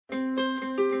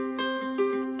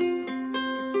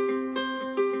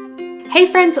Hey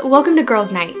friends, welcome to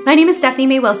Girls Night. My name is Stephanie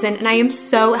Mae Wilson and I am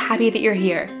so happy that you're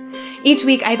here. Each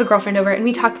week I have a girlfriend over and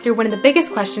we talk through one of the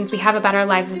biggest questions we have about our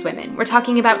lives as women. We're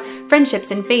talking about friendships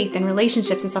and faith and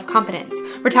relationships and self-confidence.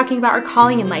 We're talking about our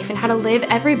calling in life and how to live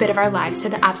every bit of our lives to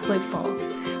the absolute full.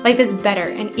 Life is better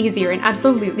and easier and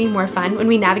absolutely more fun when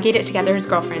we navigate it together as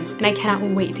girlfriends, and I cannot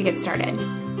wait to get started.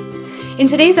 In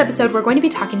today's episode, we're going to be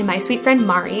talking to my sweet friend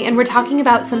Mari, and we're talking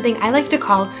about something I like to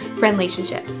call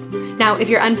friendlationships. Now, if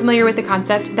you're unfamiliar with the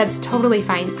concept, that's totally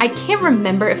fine. I can't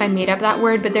remember if I made up that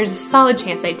word, but there's a solid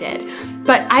chance I did.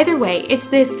 But either way, it's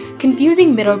this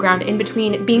confusing middle ground in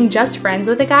between being just friends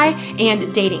with a guy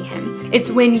and dating him.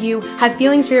 It's when you have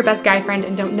feelings for your best guy friend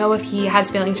and don't know if he has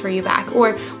feelings for you back,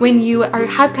 or when you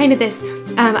have kind of this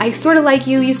I sort of like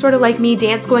you, you sort of like me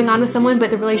dance going on with someone,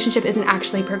 but the relationship isn't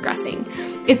actually progressing.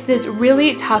 It's this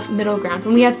really tough middle ground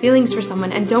when we have feelings for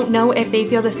someone and don't know if they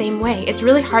feel the same way. It's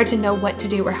really hard to know what to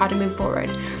do or how to move forward.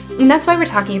 And that's why we're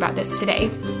talking about this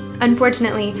today.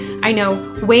 Unfortunately, I know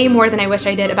way more than I wish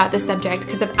I did about this subject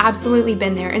because I've absolutely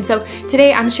been there. And so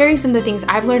today I'm sharing some of the things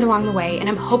I've learned along the way, and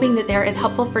I'm hoping that they're as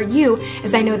helpful for you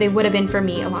as I know they would have been for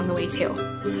me along the way too.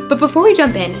 But before we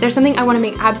jump in, there's something I want to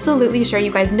make absolutely sure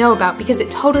you guys know about because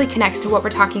it totally connects to what we're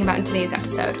talking about in today's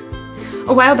episode.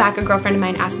 A while back, a girlfriend of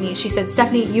mine asked me, she said,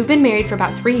 "Stephanie, you've been married for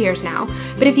about 3 years now,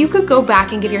 but if you could go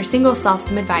back and give your single self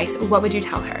some advice, what would you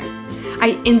tell her?"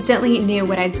 I instantly knew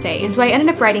what I'd say, and so I ended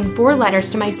up writing 4 letters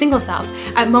to my single self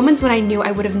at moments when I knew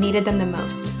I would have needed them the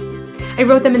most. I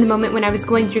wrote them in the moment when I was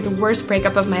going through the worst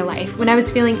breakup of my life, when I was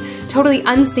feeling totally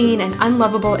unseen and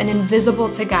unlovable and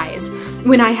invisible to guys,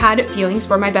 when I had feelings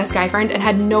for my best guy friend and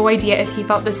had no idea if he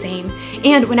felt the same,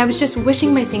 and when I was just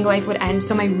wishing my single life would end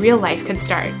so my real life could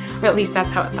start, or at least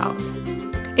that's how it felt.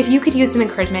 If you could use some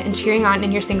encouragement and cheering on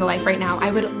in your single life right now,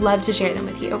 I would love to share them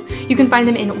with you. You can find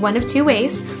them in one of 2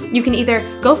 ways. You can either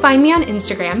go find me on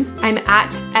Instagram. I'm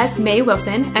at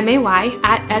 @smaywilson, M-A-Y,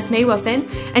 @smaywilson,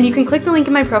 and you can click the link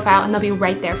in my profile and they'll be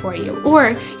right there for you.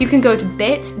 Or you can go to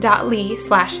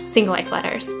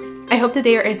bit.ly/singlelife-letters. I hope that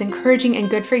they are as encouraging and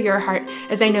good for your heart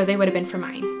as I know they would have been for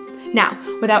mine. Now,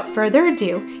 without further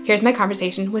ado, here's my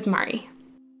conversation with Mari.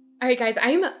 All right, guys,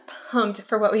 I'm pumped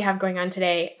for what we have going on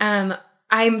today.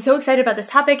 I'm so excited about this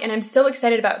topic, and I'm so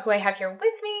excited about who I have here with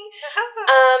me.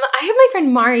 I have my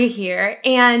friend Mari here,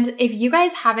 and if you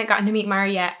guys haven't gotten to meet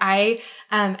Mari yet, I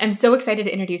am so excited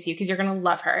to introduce you because you're going to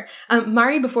love her.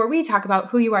 Mari, before we talk about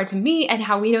who you are to me and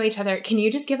how we know each other, can you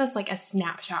just give us like a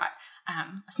snapshot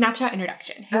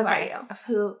introduction? Who are you? Of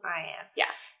who I am.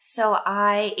 Yeah. So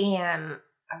I am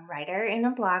a writer and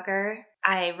a blogger.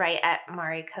 I write at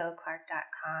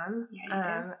maricoclark.com.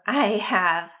 Yeah, I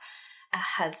have a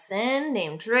husband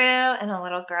named Drew and a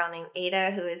little girl named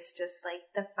Ada who is just like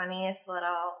the funniest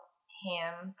little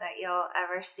ham that you'll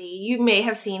ever see. You may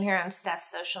have seen her on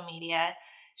Steph's social media.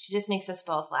 She just makes us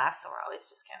both laugh, so we're always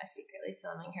just kind of secretly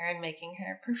filming her and making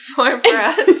her perform for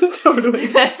us. Totally.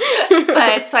 But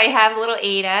so I have little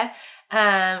Ada,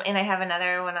 and I have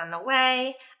another one on the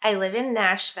way. I live in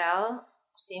Nashville,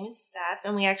 same as Steph,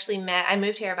 and we actually met. I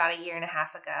moved here about 1.5 years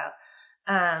ago.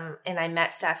 And I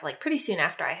met Steph like pretty soon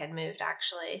after I had moved,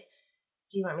 actually.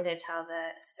 Do you want me to tell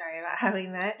the story about how we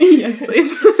met? Yes,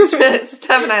 please.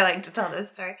 Steph and I like to tell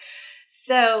this story.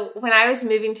 So when I was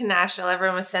moving to Nashville,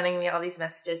 everyone was sending me all these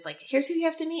messages like, here's who you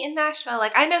have to meet in Nashville.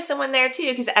 Like, I know someone there too,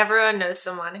 because everyone knows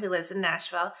someone who lives in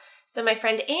Nashville. So my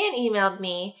friend Anne emailed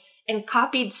me and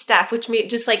copied Steph, which made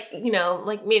just like,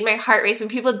 made my heart race when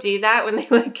people do that, when they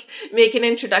like make an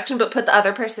introduction but put the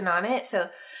other person on it. So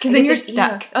because then you're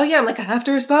stuck. Oh yeah, I'm like, I have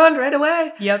to respond right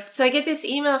away. Yep. So I get this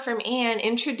email from Anne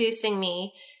introducing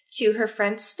me to her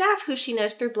friend Steph, who she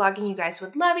knows through blogging. You guys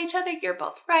would love each other. You're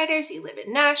both writers. You live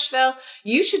in Nashville.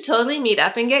 You should totally meet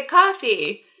up and get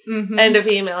coffee. Mm-hmm. End of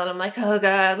email. And I'm like, oh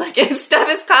God, like if Steph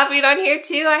is copied on here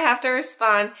too, I have to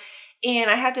respond. And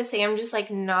I have to say, I'm just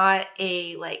like not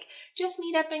a like just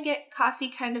meet up and get coffee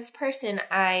kind of person.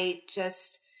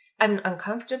 I'm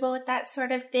uncomfortable with that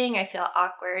sort of thing. I feel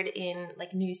awkward in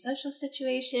like new social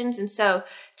situations. And so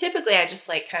typically I just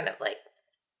like kind of like,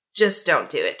 just don't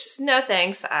do it. Just no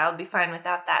thanks. I'll be fine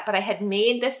without that. But I had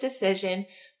made this decision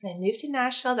when I moved to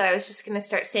Nashville that I was just going to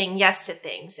start saying yes to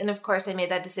things. And of course I made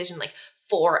that decision like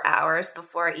 4 hours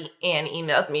before Anne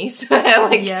emailed me. So I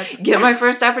like get my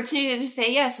first opportunity to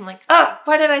say yes. I'm like, oh,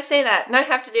 why did I say that? And I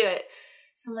have to do it.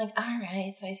 So I'm like, all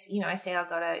right. So I say I'll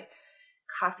go to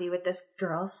coffee with this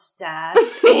girl, Steph.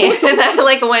 And I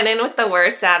like went in with the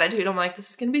worst attitude. I'm like, this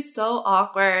is going to be so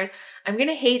awkward. I'm going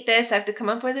to hate this. I have to come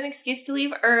up with an excuse to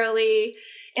leave early.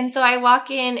 And so I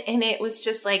walk in and it was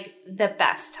just like the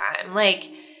best time. Like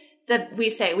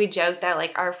we joke that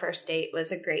like our first date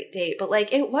was a great date, but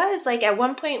like it was like at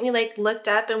one point we like looked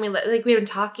up and we've been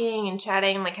talking and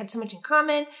chatting and like had so much in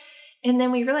common, and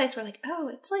then we realized we're like, oh,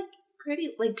 it's like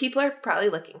pretty, like people are probably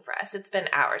looking for us. It's been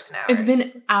hours and hours.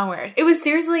 It's been hours. It was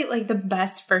seriously like the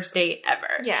best first date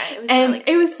ever. Yeah, it was, and really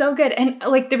great. It was so good. And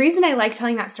like the reason I like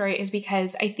telling that story is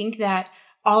because I think that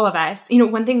all of us, you know,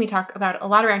 one thing we talk about a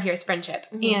lot around here is friendship.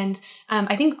 And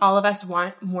I think all of us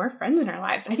want more friends in our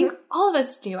lives. I think all of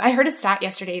us do. I heard a stat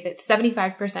yesterday that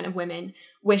 75% of women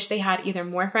wish they had either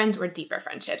more friends or deeper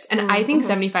friendships. And I think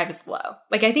 75 is low.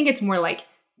 Like, I think it's more like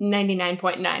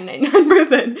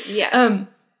 99.999%. Yeah.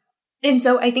 And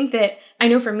so I think that, I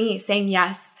know for me, saying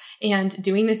yes and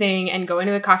doing the thing and going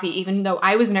to the coffee, even though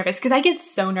I was nervous, because I get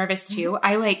so nervous too.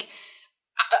 I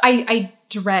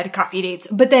dread coffee dates,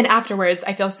 but then afterwards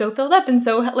I feel so filled up and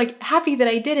so like happy that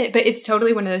I did it. But it's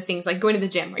totally one of those things like going to the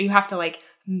gym where you have to like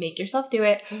make yourself do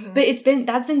it. But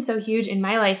that's been so huge in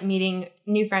my life, meeting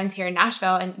new friends here in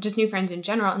Nashville and just new friends in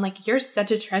general. And like, you're such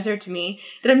a treasure to me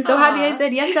that I'm so happy I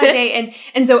said yes that day.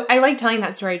 And so I like telling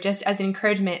that story just as an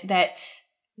encouragement that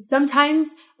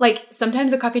sometimes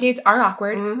the coffee dates are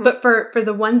awkward, but for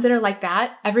the ones that are like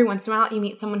that, every once in a while you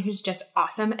meet someone who's just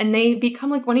awesome and they become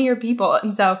like one of your people.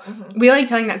 And so we like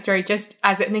telling that story just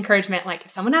as an encouragement. Like,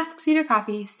 if someone asks you to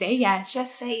coffee, say yes.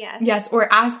 Just say yes. Yes.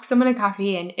 Or ask someone to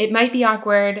coffee, and it might be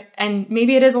awkward, and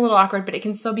maybe it is a little awkward, but it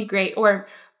can still be great. Or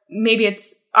maybe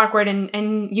it's awkward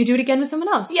and you do it again with someone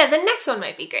else. Yeah. The next one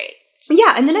might be great.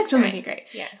 Yeah, and the next one might be great.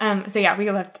 Yeah. So yeah,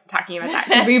 we loved talking about that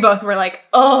because we both were like,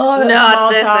 "Oh, that's not small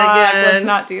this talk. again. Let's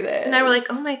not do this." And I were like,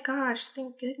 "Oh my gosh,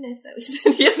 thank goodness that we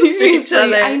said yes to each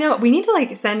other." I know. We need to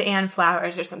like send Anne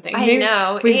flowers or something. I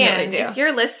know. We Anne, really do. if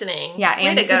you're listening, Yeah,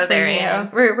 Anne, way to go there, you.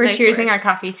 Anne. We're Nice cheersing work. our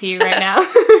coffee to you right now.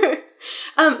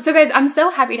 So guys, I'm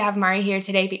so happy to have Mari here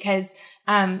today because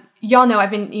y'all know I've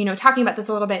been, talking about this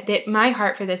a little bit, that my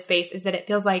heart for this space is that it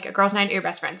feels like a girls' night at your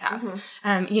best friend's house.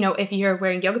 If you're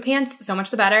wearing yoga pants, so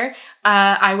much the better.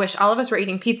 I wish all of us were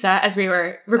eating pizza as we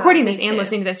were recording this and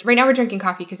listening to this. Right now we're drinking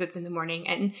coffee because it's in the morning,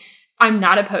 and I'm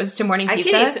not opposed to morning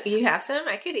pizza. I could eat. You have some?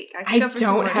 I could eat. I could go for some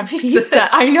don't morning have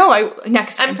pizza. I know.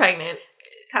 Next time. I'm pregnant.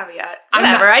 Caveat.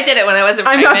 Whatever. I did it when I wasn't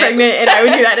pregnant. I'm not pregnant, and I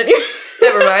would do that anyway.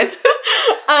 Never mind.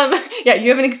 Yeah, you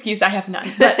have an excuse. I have none.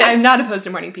 But I'm not opposed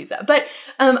to morning pizza. But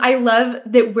I love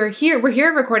that we're here. We're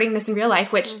here recording this in real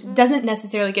life, which doesn't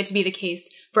necessarily get to be the case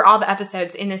for all the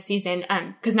episodes in this season,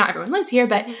 because not everyone lives here,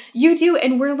 but you do,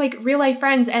 and we're like real life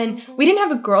friends. And we didn't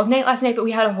have a girls' night last night, but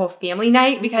we had a whole family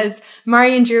night because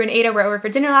Mari and Drew and Ada were over for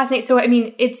dinner last night. So I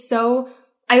mean,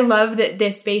 I love that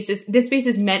this space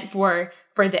is meant for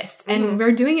this, and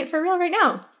we're doing it for real right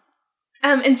now.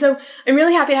 And so I'm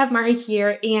really happy to have Mari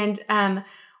here, and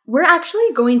we're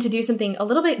actually going to do something a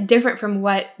little bit different from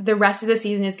what the rest of the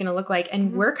season is going to look like,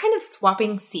 and we're kind of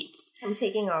swapping seats. I'm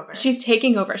taking over. She's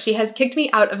taking over. She has kicked me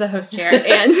out of the host chair,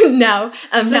 and now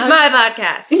this is my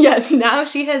podcast. Yes, now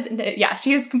she has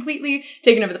completely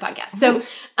taken over the podcast. So,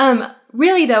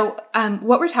 really though,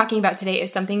 what we're talking about today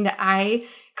is something that I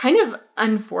kind of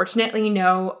unfortunately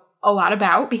know a lot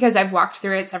about because I've walked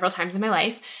through it several times in my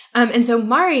life. And so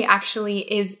Mari actually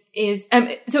is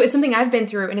so it's something I've been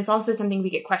through, and it's also something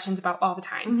we get questions about all the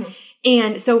time.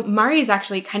 And so Mari is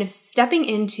actually kind of stepping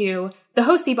into the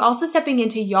host seat, but also stepping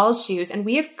into y'all's shoes. And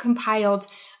we have compiled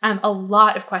a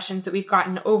lot of questions that we've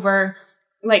gotten over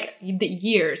like the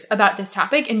years about this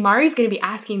topic. And Mari's going to be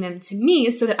asking them to me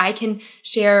so that I can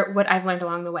share what I've learned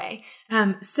along the way.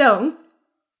 Mari,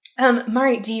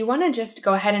 do you want to just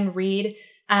go ahead and read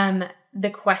the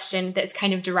question that's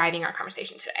kind of deriving our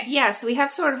conversation today? Yeah, so we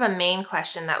have sort of a main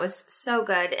question that was so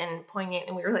good and poignant,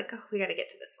 and we were like, oh, we got to get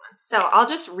to this one. So I'll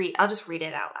just read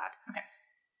it out loud. Okay.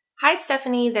 Hi,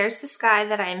 Stephanie. There's this guy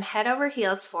that I am head over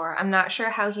heels for. I'm not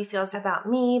sure how he feels about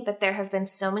me, but there have been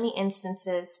so many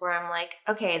instances where I'm like,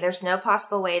 okay, there's no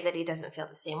possible way that he doesn't feel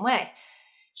the same way.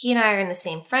 He and I are in the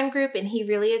same friend group, and he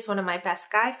really is one of my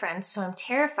best guy friends, so I'm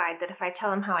terrified that if I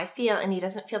tell him how I feel and he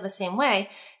doesn't feel the same way,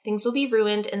 things will be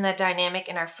ruined and the dynamic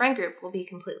in our friend group will be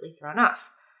completely thrown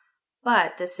off.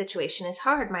 But this situation is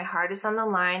hard. My heart is on the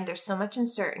line. There's so much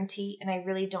uncertainty, and I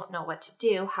really don't know what to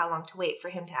do, how long to wait for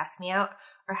him to ask me out,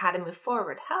 or how to move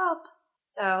forward. Help!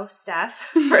 So,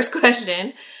 Steph, first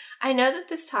question. I know that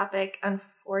this topic,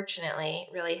 unfortunately,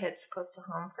 really hits close to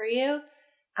home for you.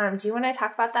 Do you want to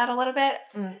talk about that a little bit?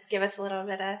 Give us a little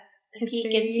bit of a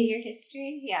peek into your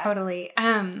history? Yeah. Totally.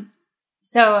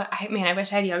 So, I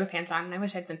wish I had yoga pants on, and I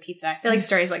wish I had some pizza. I feel like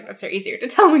stories like this are easier to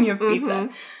tell when you have pizza.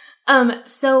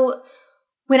 So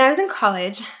when I was in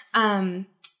college,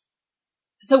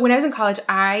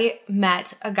 I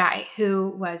met a guy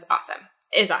who was awesome.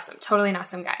 Is awesome. Totally an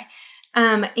awesome guy.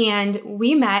 And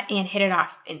we met and hit it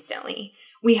off instantly.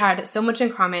 We had so much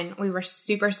in common. We were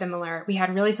super similar. We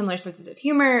had really similar senses of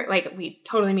humor. Like, we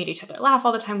totally made each other laugh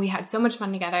all the time. We had so much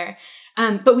fun together.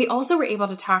 But we also were able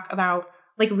to talk about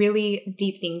like really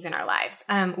deep things in our lives.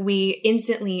 We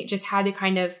instantly just had the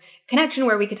kind of connection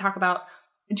where we could talk about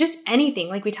just anything.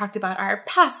 Like, we talked about our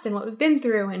past and what we've been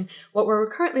through and what we're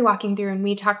currently walking through. And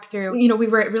we talked through, we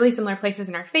were at really similar places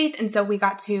in our faith. And so we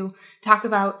got to talk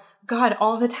about God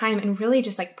all the time and really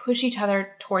just like push each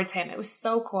other towards him. It was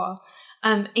so cool.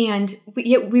 And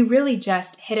we really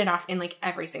just hit it off in like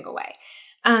every single way.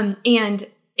 And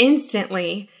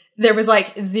instantly there was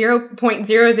like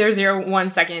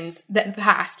 0.0001 seconds that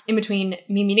passed in between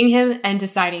me meeting him and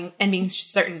deciding and being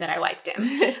certain that I liked him.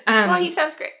 Well, he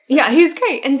sounds great. So. Yeah, he was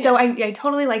great. And so I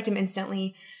totally liked him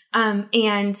instantly.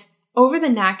 And over the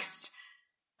next,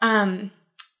 over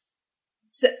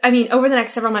the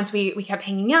next several months, we kept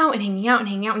hanging out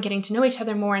and getting to know each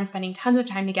other more and spending tons of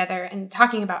time together and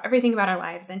talking about everything about our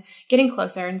lives and getting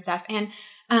closer and stuff. And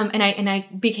I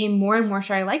became more and more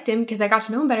sure I liked him because I got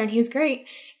to know him better and he was great.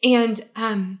 And,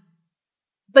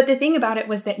 but the thing about it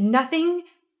was that nothing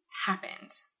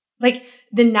happened. Like,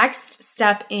 the next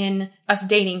step in us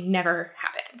dating never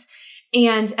happened.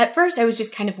 And at first I was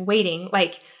just kind of waiting,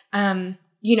 like,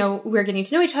 we were getting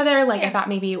to know each other. Like, I thought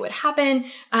maybe it would happen.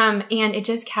 And it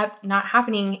just kept not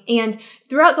happening. And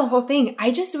throughout the whole thing, I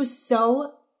just was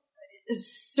so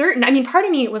certain. I mean, part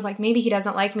of me was like, maybe he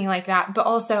doesn't like me like that, but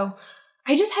also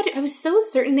I was so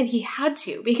certain that he had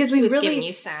to, because he was giving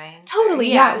you signs.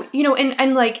 Totally. Yeah.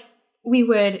 And like, we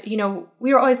would,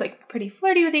 we were always like pretty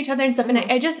flirty with each other and stuff. Mm-hmm.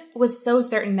 And I just was so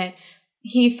certain that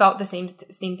he felt the same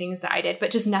things that I did,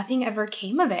 but just nothing ever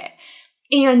came of it.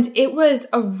 And it was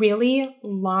a really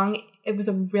long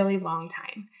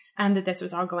time that this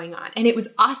was all going on. And it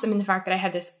was awesome in the fact that I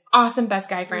had this awesome best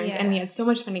guy friend and we had so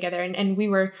much fun together and we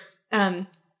were,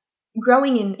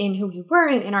 growing in who we were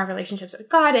and in our relationships with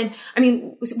God. And I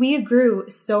mean, we grew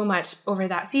so much over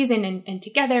that season and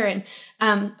together.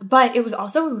 And, but it was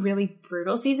also a really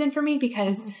brutal season for me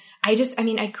because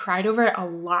I cried over it a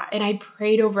lot and I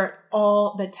prayed over it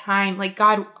all the time. Like,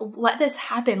 God, let this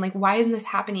happen. Like, why isn't this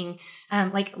happening?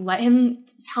 Like, let him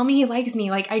tell me he likes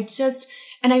me. Like,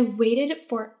 and I waited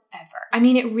forever. I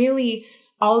mean, it really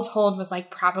all told was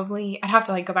like, probably, I'd have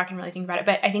to like go back and really think about it,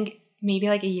 but I think maybe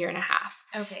like a year and a half.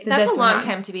 Okay. That's a long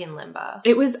time to be in limbo.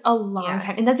 It was a long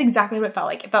time. And that's exactly what it felt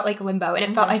like. It felt like limbo.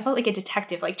 And I felt like a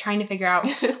detective, like trying to figure out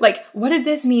like, what did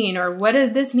this mean? Or what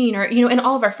did this mean? Or, and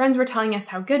all of our friends were telling us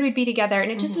how good we'd be together.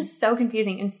 And it just was so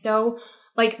confusing and so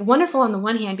like wonderful on the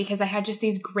one hand, because I had just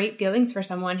these great feelings for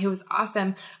someone who was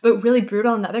awesome, but really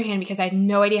brutal on the other hand, because I had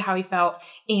no idea how he felt.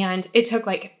 And it took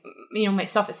like, my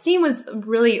self-esteem was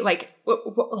really like,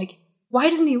 why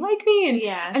doesn't he like me?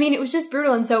 And I mean, it was just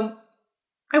brutal. And so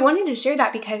I wanted to share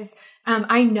that because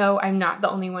I know I'm not the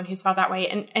only one who's felt that way.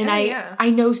 And I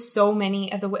know so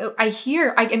many of I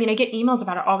get emails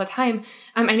about it all the time.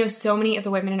 I know so many of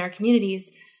the women in our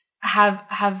communities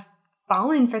have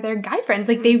fallen for their guy friends.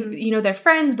 Like they, they're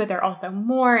friends, but they're also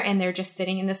more, and they're just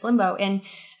sitting in this limbo. And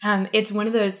it's one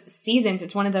of those seasons.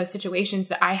 It's one of those situations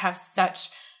that I have such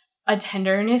a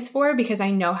tenderness for, because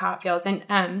I know how it feels. And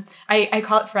I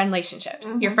call it friend relationships.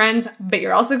 Mm-hmm. You're friends, but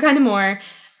you're also kind of more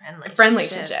friend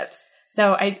relationships.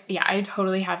 So I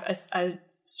totally have a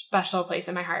special place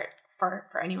in my heart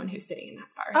for anyone who's sitting in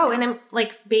that spot right now. And I'm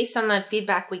like, based on the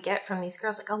feedback we get from these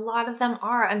girls, like a lot of them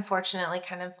are unfortunately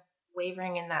kind of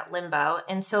wavering in that limbo.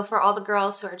 And so for all the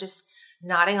girls who are just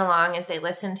nodding along as they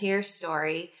listen to your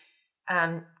story,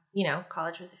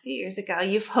 college was a few years ago.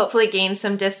 You've hopefully gained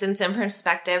some distance and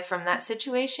perspective from that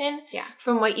situation. Yeah.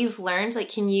 From what you've learned, like,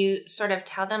 can you sort of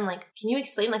tell them, like, can you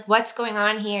explain, like, what's going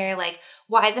on here? Like,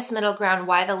 why this middle ground?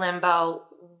 Why the limbo?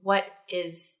 What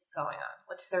is going on?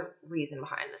 What's the reason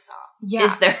behind this all? Yeah.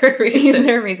 Is there a reason? Is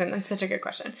there a reason? That's such a good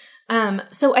question.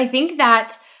 So I think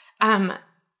that, I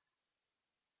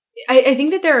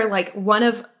think that there are like one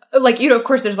of, like, of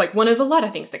course there's like one of a lot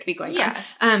of things that could be going on.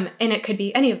 And it could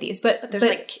be any of these, but there's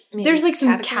like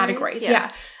some categories.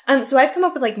 Yeah. So I've come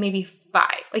up with like maybe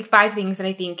five things that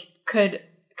I think could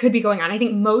be going on. I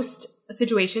think most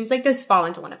situations like this fall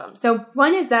into one of them. So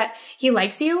one is that he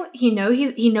likes you. He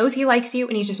knows he likes you,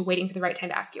 and he's just waiting for the right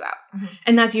time to ask you out. Mm-hmm.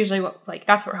 And that's usually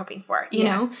that's what we're hoping for, you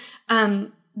know?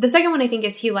 The second one I think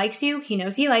is he likes you. He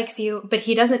knows he likes you, but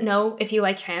he doesn't know if you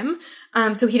like him.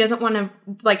 So he doesn't want to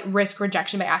like risk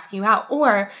rejection by asking you out,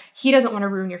 or he doesn't want to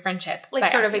ruin your friendship. Like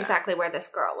sort of exactly where this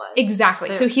girl was.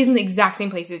 Exactly. So he's in the exact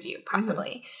same place as you,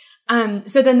 possibly.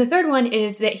 So then the third one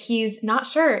is that he's not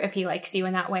sure if he likes you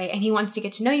in that way, and he wants to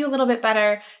get to know you a little bit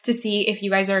better to see if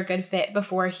you guys are a good fit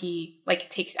before he like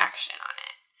takes action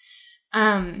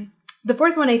on it. The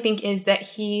fourth one I think is that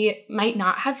he might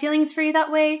not have feelings for you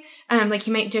that way. Like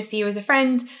he might just see you as a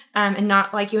friend, and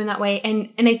not like you in that way. And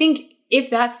I think if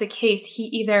that's the case, he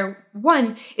either,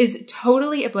 one, is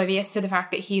totally oblivious to the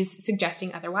fact that he's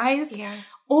suggesting otherwise,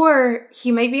 or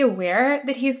he might be aware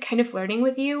that he's kind of flirting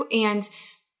with you. And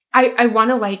I want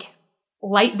to like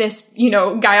light this,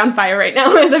 guy on fire right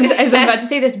now as I'm about to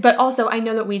say this, but also I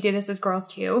know that we do this as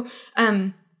girls too.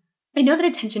 I know that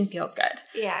attention feels good.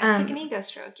 Yeah, it's like an ego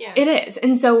stroke, yeah. It is.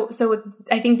 And so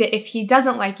I think that if he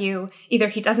doesn't like you, either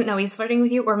he doesn't know he's flirting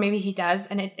with you, or maybe he does,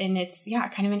 and it's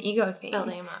kind of an ego thing.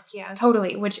 Building him up, yeah.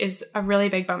 Totally, which is a really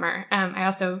big bummer. I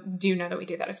also do know that we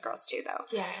do that as girls too, though.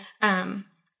 Yeah.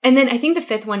 And then I think the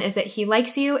fifth one is that he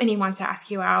likes you and he wants to ask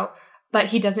you out, but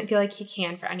he doesn't feel like he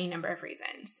can for any number of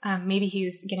reasons. Maybe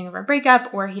he's getting over a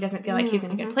breakup, or he doesn't feel like he's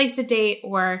in a good place to date,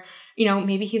 or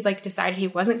maybe he's like decided he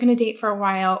wasn't going to date for a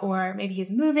while, or maybe he's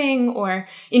moving, or,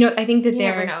 I think that you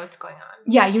never know what's going on.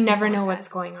 Yeah, you never know what's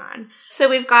going on. So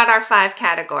we've got our 5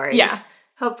 categories. Yeah.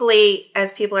 Hopefully,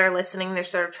 as people are listening, they're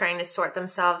sort of trying to sort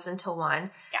themselves into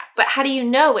one. Yeah. But how do you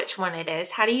know which one it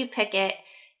is? How do you pick it?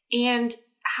 And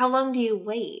how long do you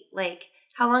wait? Like,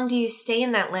 how long do you stay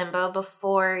in that limbo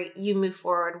before you move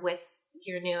forward with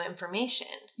your new information?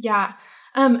 Yeah.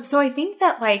 So I think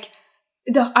that like,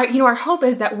 our hope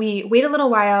is that we wait a little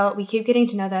while, we keep getting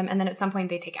to know them, and then at some point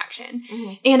they take action.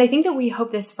 Mm-hmm. And I think that we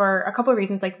hope this for a couple of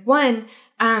reasons. Like one,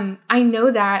 I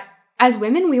know that as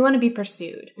women, we want to be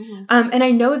pursued. Mm-hmm. And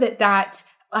I know that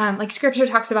like scripture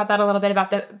talks about that a little bit,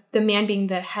 about the man being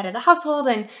the head of the household.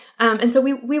 And so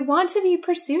we want to be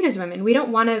pursued as women. We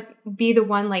don't want to be the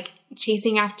one like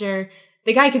chasing after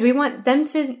the guy, because we want them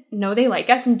to know they like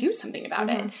us and do something about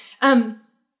it.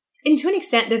 And to an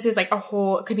extent, this is like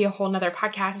it could be a whole nother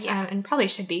podcast, and probably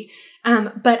should be.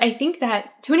 But I think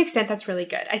that to an extent, that's really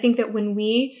good. I think that when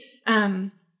we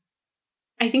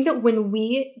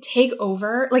take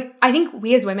over, like, I think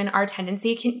we as women, our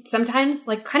tendency can sometimes,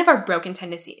 like, kind of our broken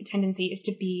tendency is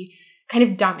to be kind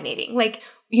of dominating. Like,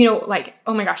 like,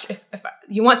 oh my gosh, if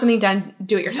you want something done,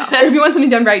 do it yourself. Or if you want something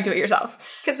done right, do it yourself.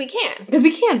 Because we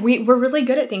can. We're really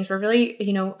good at things. We're really,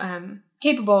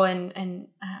 capable and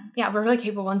we're really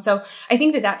capable. And so I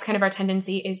think that that's kind of our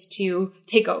tendency, is to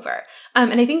take over.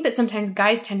 And I think that sometimes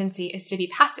guys' tendency is to be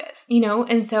passive,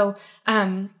 and so,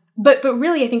 but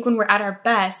really I think when we're at our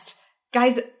best,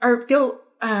 guys feel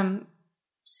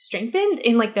strengthened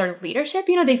in like their leadership.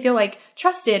 They feel like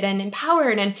trusted and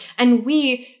empowered, and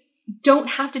we don't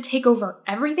have to take over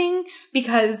everything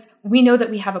because we know that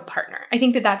we have a partner. I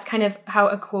think that that's kind of how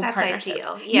a cool partnership.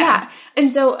 That's ideal. Yeah. And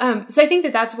so, so I think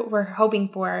that that's what we're hoping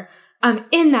for.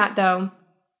 In that though,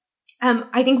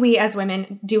 I think we as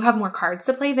women do have more cards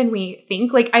to play than we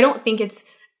think. Like, I don't think it's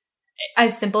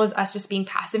as simple as us just being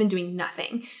passive and doing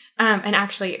nothing. And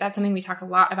actually, that's something we talk a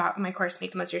lot about in my course,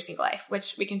 Make the Most of Your Single Life,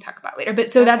 which we can talk about later.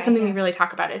 But so that's something we really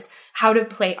talk about, is how to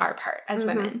play our part as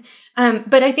women.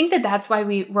 But I think that that's why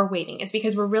we're waiting, is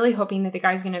because we're really hoping that the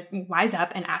guy's going to wise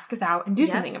up and ask us out and do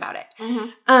something about it.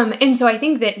 And so I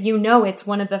think that it's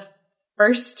one of the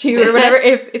first two or whatever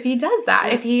if he does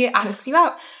that, if he asks you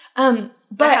out.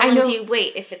 But how long do you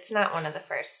wait if it's not one of the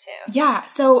first two? Yeah.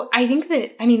 So I think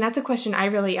that, that's a question I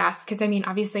really ask, because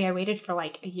obviously I waited for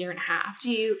like a year and a half.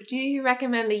 Do you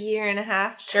recommend a year and a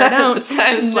half? Sure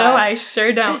don't. No, I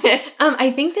sure don't.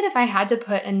 I think that if I had to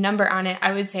put a number on it,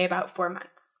 I would say about 4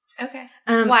 months. Okay.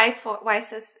 Why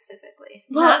so specifically?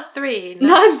 Well, not 3,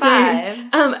 not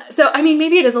 5. So,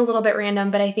 maybe it is a little bit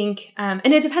random, but I think, and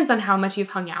it depends on how much you've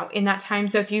hung out in that time.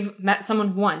 So if you've met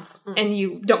someone once and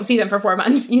you don't see them for 4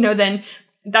 months, then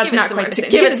that's not quite the same.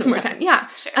 Give it some more time. Yeah.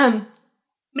 Sure.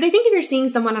 But I think if you're seeing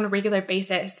someone on a regular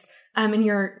basis, and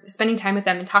you're spending time with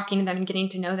them and talking to them and getting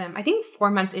to know them, I think 4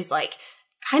 months is like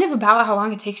kind of about how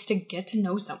long it takes to get to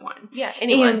know someone. Yeah,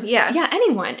 anyone. Yeah,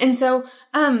 anyone. And so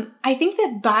I think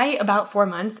that by about 4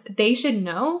 months, they should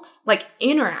know, like,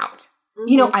 in or out.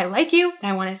 I like you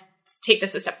and I want to take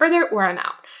this a step further, or I'm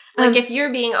out. Like, if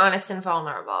you're being honest and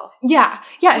vulnerable. Yeah.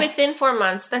 Within 4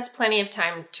 months, that's plenty of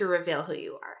time to reveal who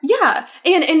you are. Yeah.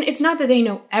 And it's not that they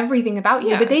know everything about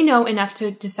you, but they know enough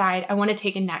to decide, I want to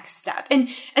take a next step. And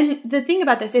the thing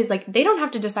about this is, like, they don't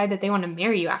have to decide that they want to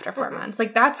marry you after 4 months.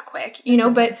 Like, that's quick,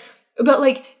 but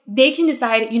like, they can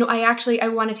decide, I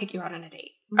want to take you out on a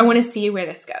date. I want to see where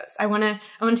this goes. I want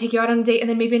to take you out on a date, and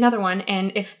then maybe another one.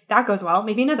 And if that goes well,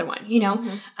 maybe another one,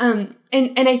 And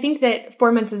I think that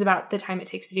 4 months is about the time it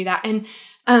takes to do that. And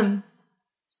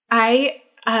I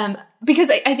Because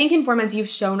I think in 4 months you've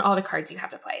shown all the cards you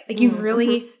have to play. Like you've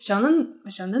really shown them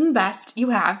the best you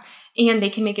have, and they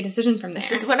can make a decision from there.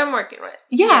 This is what I'm working with.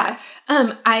 Yeah.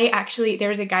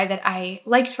 There's a guy that I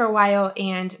liked for a while,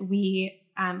 and we,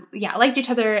 liked each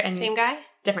other. And Same guy?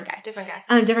 Different guy. Different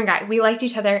guy. Different guy. We liked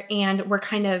each other, and we're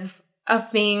kind of a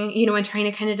thing, and trying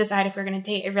to kind of decide if we're going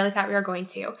to date. I really thought we were going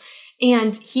to.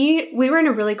 And we were in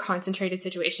a really concentrated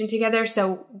situation together.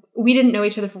 So we didn't know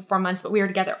each other for 4 months, but we were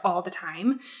together all the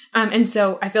time. And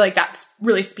so I feel like that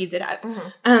really speeds it up.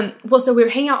 So we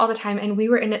were hanging out all the time, and we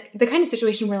were in the kind of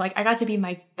situation where like I got to be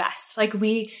my best. Like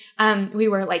we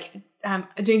were like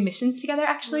doing missions together,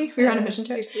 actually. We were on a mission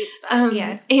trip. Your sweet spot.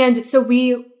 Yeah. And so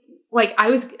I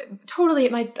was totally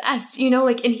at my best,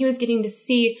 and he was getting to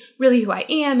see really who I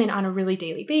am and on a really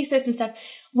daily basis and stuff.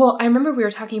 Well, I remember we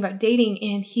were talking about dating,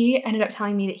 and he ended up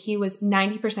telling me that he was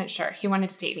 90% sure he wanted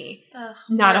to date me,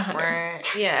 not 100.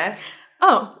 Yeah.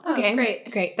 Oh, okay.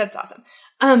 Great. That's awesome.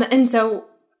 And so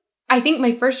I think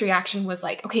my first reaction was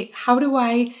like, okay, how do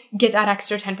I get that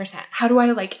extra 10%? How do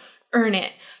I like earn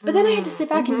it? But then I had to sit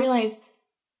back and realize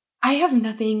I have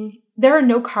nothing. There are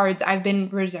no cards I've been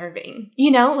reserving,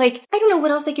 like, I don't know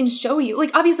what else I can show you.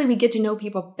 Like, obviously we get to know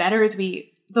people better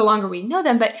the longer we know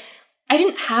them, but I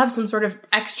didn't have some sort of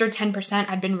extra 10%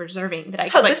 I'd been reserving that I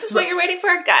could. This is what you're waiting for?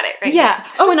 Got it. Right. Yeah.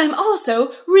 Oh, and I'm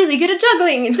also really good at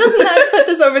juggling. Doesn't that put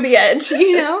this over the edge?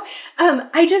 I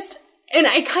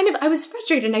was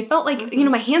frustrated, and I felt like,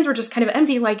 my hands were just kind of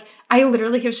empty. Like, I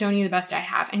literally have shown you the best I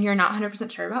have, and you're not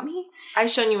 100% sure about me. I've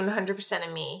shown you 100%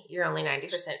 of me. You're only 90%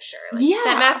 sure.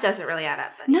 That math doesn't really add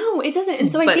up. But. No, it doesn't.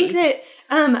 And so I think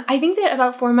that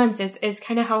about 4 months is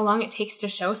kind of how long it takes to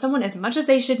show someone as much as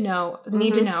they should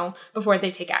need to know before they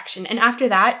take action. And after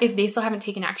that, if they still haven't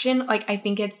taken action, I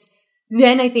think it's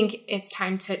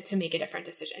time to make a different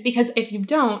decision. Because if you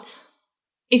don't,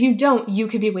 you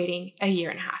could be waiting a year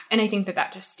and a half. And I think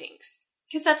that just stinks.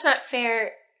 Because that's not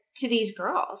fair to these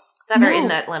girls that are in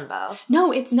that limbo.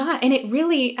 No, it's not. And it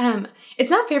really, it's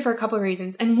not fair for a couple of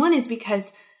reasons. And one is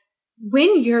because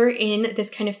when you're in this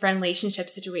kind of friend relationship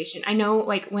situation, I know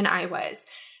when I was,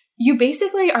 you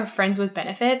basically are friends with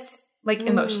benefits,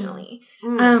 emotionally,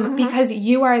 because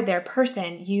you are their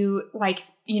person. You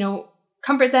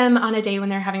comfort them on a day when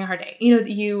they're having a hard day.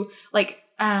 You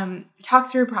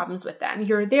talk through problems with them.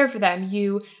 You're there for them.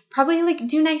 You probably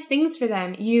do nice things for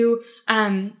them. You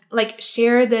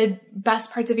share the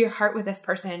best parts of your heart with this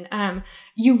person.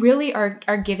 You really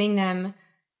are giving them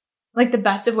the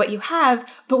best of what you have,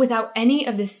 but without any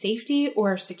of the safety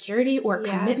or security or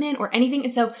commitment or anything.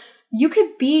 And so you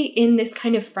could be in this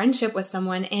kind of friendship with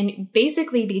someone and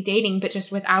basically be dating, but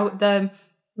just without the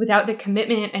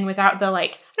commitment and without the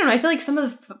I don't know, I feel like some of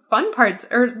the fun parts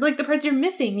are the parts you're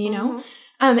missing,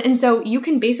 and so you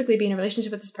can basically be in a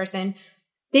relationship with this person.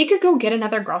 They could go get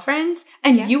another girlfriend,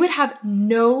 and you would have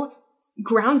no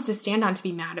grounds to stand on to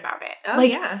be mad about it. Oh,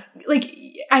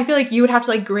 I feel like you would have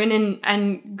to grin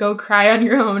and go cry on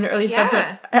your own, or at least that's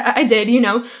what I did,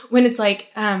 when it's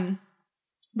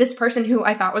this person who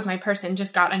I thought was my person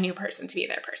just got a new person to be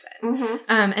their person.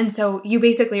 And so you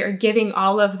basically are giving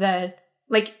all of the,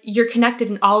 you're connected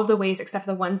in all of the ways except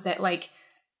the ones that I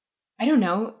don't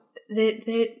know,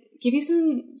 that give you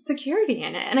some security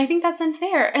in it. And I think that's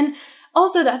unfair. And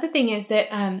also the other thing is that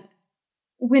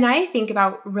when I think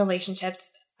about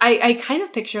relationships, I kind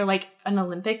of picture an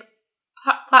Olympic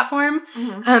platform.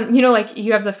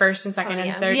 You have the first and second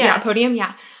and third podium.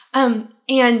 Yeah.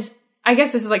 And I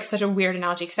guess this is such a weird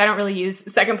analogy because I don't really use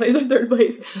second place or third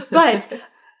place, but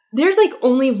there's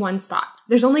only one spot.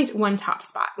 There's only one top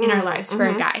spot in our lives for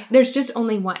a guy. There's just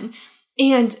only one.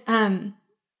 And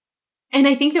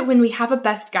I think that when we have a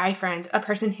best guy friend, a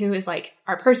person who is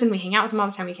our person, we hang out with them all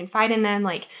the time, we confide in them,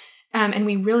 and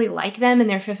we really like them and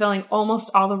they're fulfilling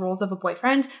almost all the roles of a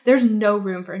boyfriend, there's no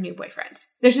room for a new boyfriend.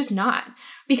 There's just not.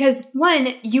 Because one,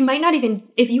 you might not even,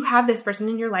 if you have this person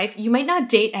in your life, you might not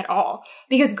date at all.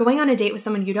 Because going on a date with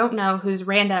someone you don't know, who's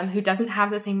random, who doesn't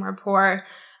have the same rapport,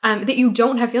 that you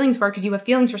don't have feelings for because you have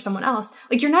feelings for someone else,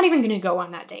 you're not even going to go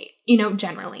on that date,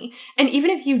 generally. And even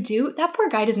if you do, that poor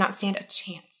guy does not stand a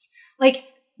chance.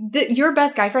 Your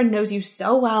best guy friend knows you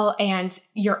so well, and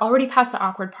you're already past the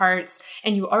awkward parts,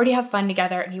 and you already have fun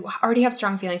together, and you already have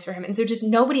strong feelings for him. And so just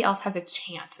nobody else has a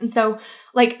chance. And so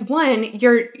one,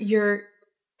 you're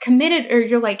committed, or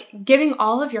you're giving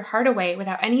all of your heart away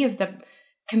without any of the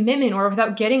commitment or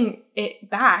without getting it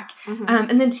back.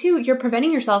 And then two, you're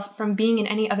preventing yourself from being in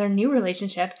any other new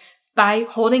relationship by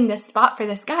holding this spot for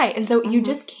this guy. And so you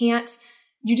just can't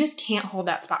hold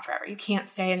that spot forever. You can't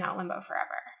stay in that limbo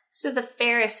forever. So the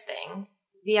fairest thing,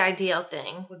 the ideal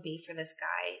thing would be for this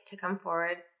guy to come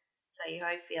forward, tell you how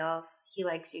he feels. He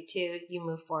likes you too. You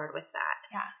move forward with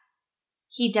that. Yeah.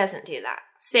 He doesn't do that.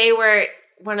 Say we're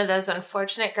one of those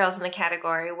unfortunate girls in the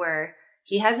category where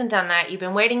he hasn't done that. You've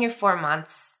been waiting your 4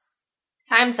 months.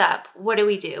 Time's up. What do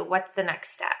we do? What's the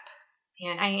next step?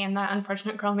 Man, I am that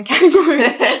unfortunate girl in the category.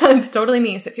 It's totally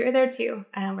me. So if you're there too,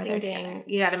 we're there together.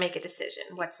 You got to make a decision.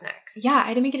 What's next? Yeah, I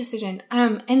had to make a decision.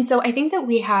 And so I think that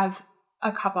we have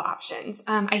a couple options.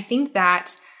 I think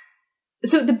that,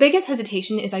 so the biggest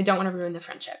hesitation is I don't want to ruin the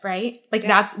friendship, right? Like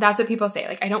that's what people say.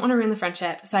 Like, I don't want to ruin the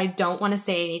friendship, so I don't want to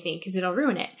say anything because it'll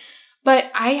ruin it.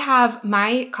 But I have,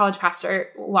 my college pastor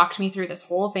walked me through this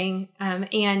whole thing.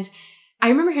 And I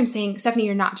remember him saying, Stephanie,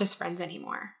 you're not just friends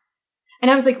anymore. And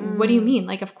I was like, what do you mean?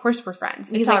 Like, of course we're friends.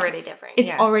 And it's he's already like, different.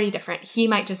 It's already different. He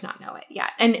might just not know it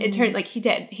yet. And it turned like he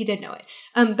did know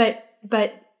it.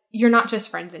 But you're not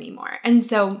just friends anymore. And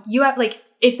so you have like,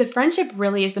 if the friendship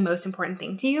really is the most important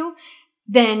thing to you,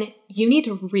 then you need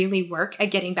to really work at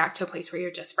getting back to a place where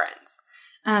you're just friends.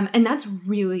 And that's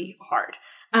really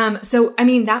hard. So, I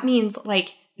mean, that means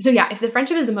like, so yeah, if the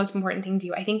friendship is the most important thing to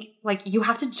you, I think like you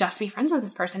have to just be friends with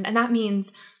this person. And that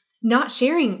means not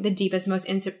sharing the deepest, most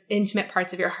intimate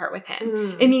parts of your heart with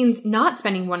him. It means not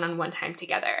spending one-on-one time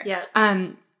together. Yeah.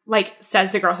 Like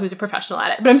says the girl who's a professional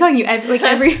at it. But I'm telling you,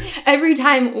 every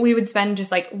time we would spend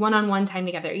just like one-on-one time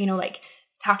together, you know, like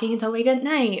talking until late at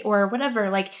night or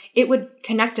whatever, like it would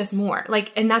connect us more.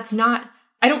 Like, and that's not,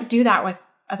 I don't do that with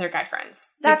other guy friends.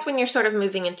 That's when you're sort of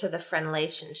moving into the friend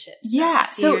relationship. Yeah.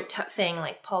 So you're saying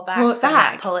like pull back from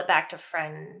that, pull it back to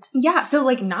friend. Yeah. So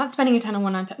like not spending a ton of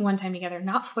one time together,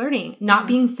 not flirting, not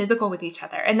being physical with each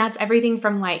other. And that's everything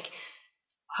from like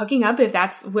hooking up, if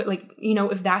that's what like, you know,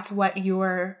 if that's what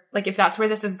you're like, if that's where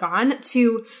this has gone,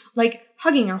 to like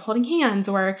hugging or holding hands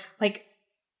or like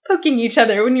poking each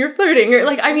other when you're flirting or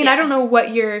like, I mean, I don't know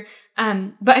what you're,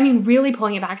 but I mean, really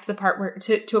pulling it back to the part where,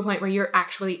 to a point where you're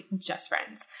actually just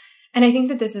friends. And I think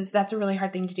that that's a really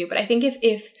hard thing to do. But I think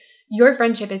if your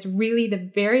friendship is really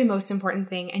the very most important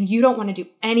thing and you don't want to do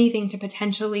anything to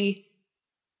potentially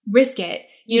risk it,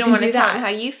 you don't want to tell them how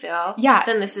you feel. Yeah.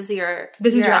 Then this is your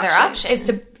other option is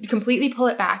to completely pull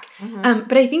it back.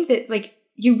 But I think that like,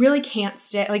 you really can't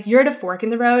stay, like you're at a fork in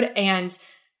the road and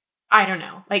I don't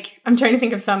know, like I'm trying to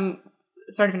think of some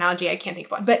sort of analogy. I can't think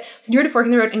of one, but you're at a fork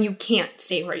in the road and you can't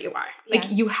stay where you are.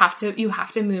 Like you have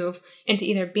to move into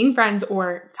either being friends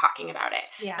or talking about it.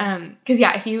 Yeah. Cause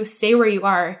yeah, if you stay where you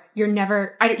are, you're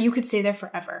never, you could stay there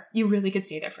forever. You really could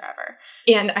stay there forever.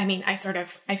 And I mean, I feel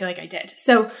like I did.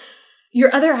 So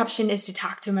your other option is to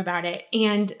talk to him about it.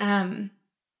 And,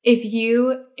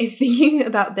 if thinking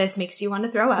about this makes you want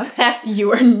to throw up,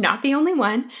 you are not the only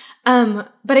one.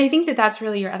 But I think that that's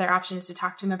really your other option is to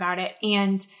talk to him about it.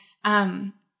 And,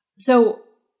 so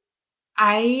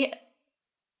I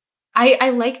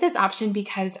like this option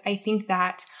because I think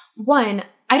that one,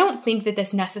 I don't think that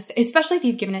this especially if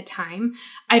you've given it time,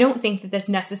 I don't think that this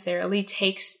necessarily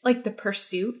takes like the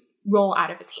pursuit role out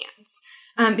of his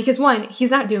hands. Because one, he's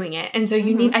not doing it. And so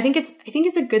you need, I think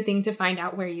it's a good thing to find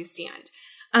out where you stand.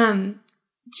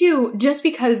 Two, just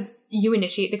because you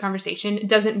initiate the conversation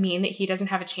doesn't mean that he doesn't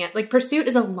have a chance. Like pursuit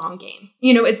is a long game.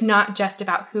 You know, it's not just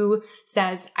about who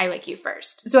says I like you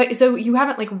first. So you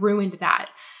haven't like ruined that,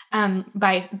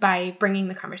 by bringing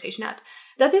the conversation up.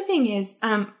 The other thing is,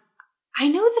 I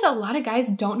know that a lot of guys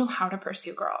don't know how to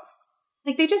pursue girls.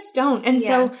 Like they just don't. And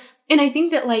so, and I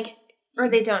think that like, or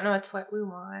they don't know it's what we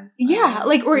want. Yeah.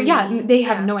 Like, or they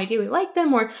have no idea we like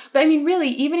them but I mean, really,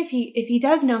 even if he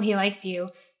does know he likes you,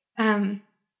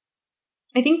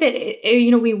 I think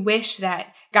that, we wish that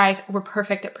guys were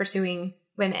perfect at pursuing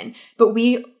women, but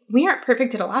we aren't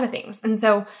perfect at a lot of things. And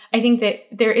so I think that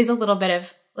there is a little bit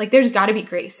of like, there's gotta be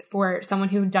grace for someone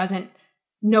who doesn't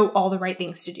know all the right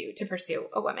things to do to pursue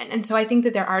a woman. And so I think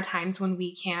that there are times when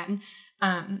we can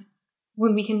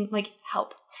like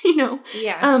help,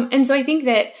 Yeah. And so I think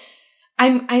that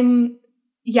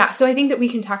so I think that we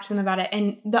can talk to them about it.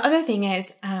 And the other thing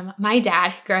is, my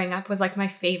dad growing up was like my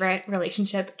favorite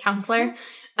relationship counselor.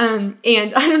 And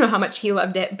I don't know how much he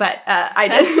loved it, but I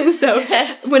did. So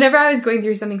whenever I was going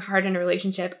through something hard in a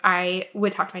relationship, I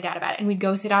would talk to my dad about it. And we'd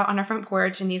go sit out on our front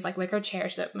porch in these like wicker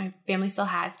chairs that my family still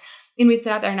has. And we'd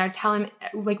sit out there and I would tell him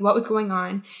like what was going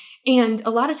on. And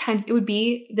a lot of times it would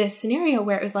be this scenario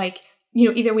where it was like,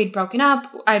 either I'd broken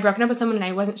up with someone and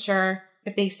I wasn't sure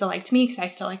if they still liked me because I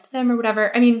still liked them or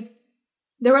whatever. I mean,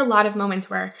 there were a lot of moments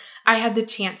where I had the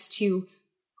chance to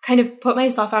kind of put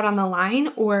myself out on the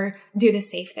line or do the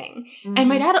safe thing. And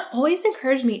my dad always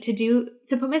encouraged me to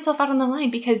put myself out on the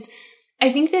line because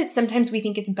I think that sometimes we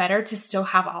think it's better to still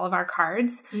have all of our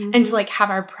cards and to like have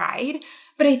our pride.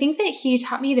 But I think that he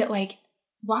taught me that like,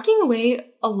 walking away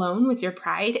alone with your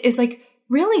pride is like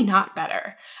really not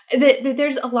better.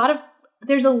 There's a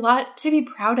lot to be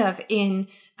proud of in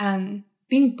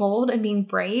being bold and being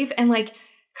brave and like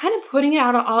kind of putting it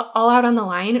out all out on the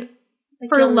line. Like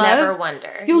for you'll love. never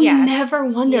wonder. You'll never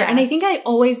wonder. Yeah. And I think I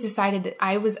always decided that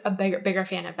I was a bigger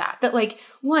fan of that. That like,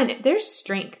 one, there's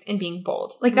strength in being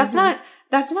bold. Like that's not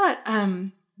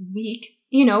weak.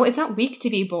 You know, it's not weak to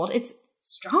be bold. It's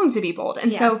strong to be bold.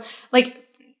 And so like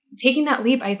taking that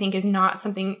leap, I think is not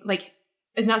something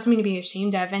to be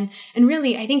ashamed of. And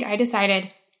really, I think I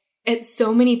decided at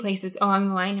so many places along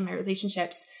the line in my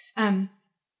relationships, that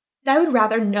I would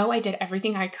rather know I did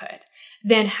everything I could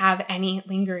than have any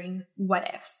lingering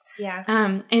what ifs. Yeah.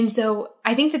 And so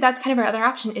I think that that's kind of our other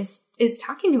option is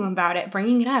talking to him about it,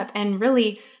 bringing it up, and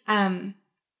really,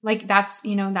 like that's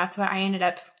what I ended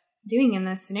up doing in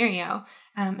this scenario.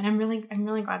 And I'm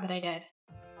really glad that I did.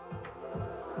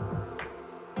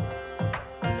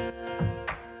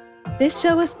 This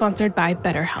show is sponsored by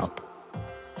BetterHelp.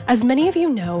 As many of you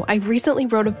know, I recently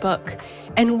wrote a book,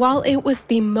 and while it was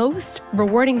the most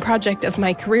rewarding project of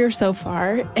my career so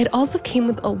far, it also came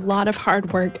with a lot of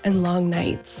hard work and long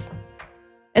nights.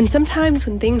 And sometimes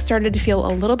when things started to feel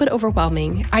a little bit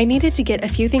overwhelming, I needed to get a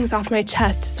few things off my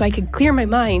chest so I could clear my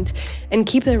mind and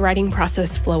keep the writing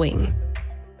process flowing.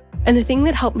 And the thing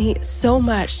that helped me so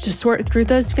much to sort through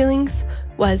those feelings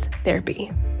was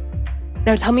therapy.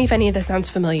 Now tell me if any of this sounds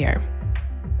familiar.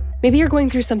 Maybe you're going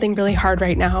through something really hard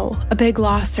right now, a big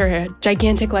loss or a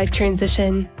gigantic life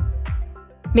transition.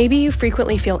 Maybe you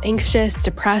frequently feel anxious,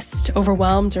 depressed,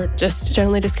 overwhelmed, or just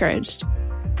generally discouraged.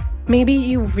 Maybe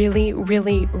you really,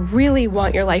 really, really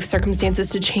want your life circumstances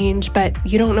to change, but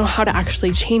you don't know how to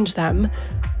actually change them.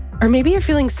 Or maybe you're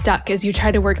feeling stuck as you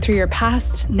try to work through your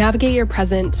past, navigate your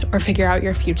present, or figure out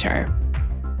your future.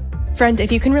 Friend,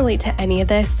 if you can relate to any of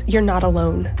this, you're not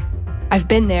alone. I've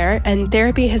been there, and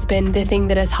therapy has been the thing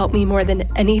that has helped me more than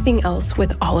anything else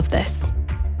with all of this.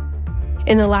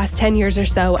 In the last 10 years or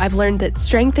so, I've learned that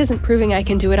strength isn't proving I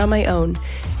can do it on my own.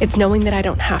 It's knowing that I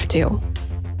don't have to.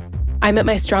 I'm at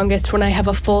my strongest when I have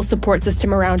a full support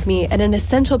system around me, and an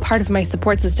essential part of my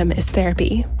support system is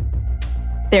therapy.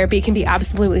 Therapy can be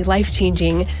absolutely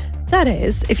life-changing. That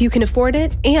is, if you can afford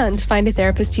it and find a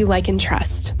therapist you like and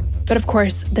trust. But of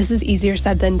course, this is easier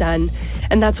said than done,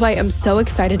 and that's why I'm so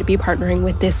excited to be partnering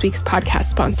with this week's podcast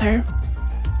sponsor.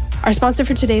 Our sponsor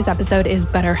for today's episode is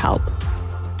BetterHelp.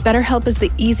 BetterHelp is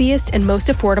the easiest and most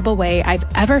affordable way I've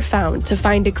ever found to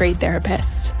find a great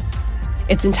therapist.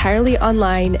 It's entirely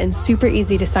online and super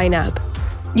easy to sign up.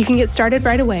 You can get started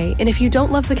right away, and if you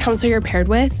don't love the counselor you're paired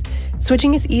with,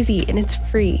 switching is easy and it's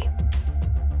free.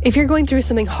 If you're going through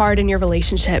something hard in your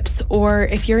relationships, or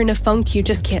if you're in a funk you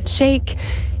just can't shake,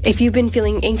 if you've been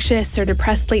feeling anxious or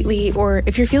depressed lately, or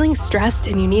if you're feeling stressed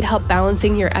and you need help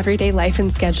balancing your everyday life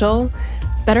and schedule,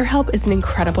 BetterHelp is an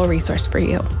incredible resource for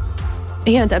you.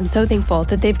 And I'm so thankful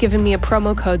that they've given me a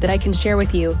promo code that I can share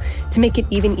with you to make it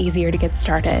even easier to get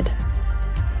started.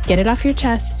 Get it off your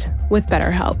chest with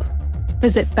BetterHelp.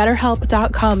 Visit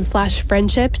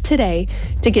betterhelp.com/friendship today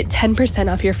to get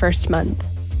 10% off your first month.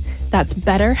 That's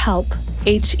BetterHelp,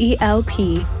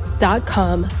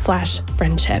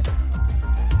 HELP.com/friendship.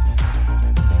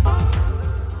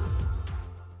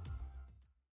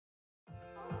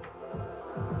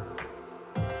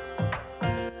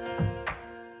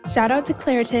 Shout out to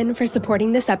Claritin for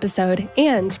supporting this episode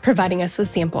and providing us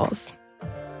with samples.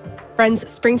 Friends,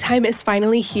 springtime is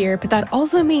finally here, but that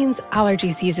also means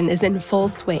allergy season is in full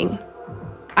swing.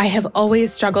 I have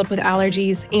always struggled with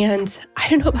allergies, and I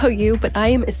don't know about you, but I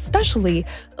am especially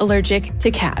allergic to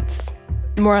cats.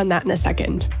 More on that in a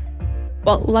second.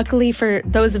 Well, luckily for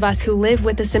those of us who live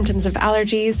with the symptoms of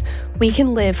allergies, we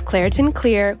can live Claritin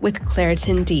Clear with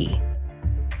Claritin D.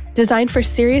 Designed for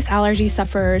serious allergy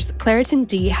sufferers, Claritin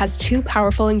D has 2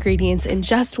 powerful ingredients in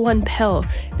just one pill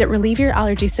that relieve your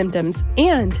allergy symptoms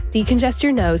and decongest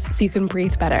your nose so you can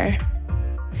breathe better.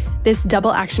 This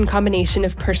double action combination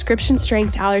of prescription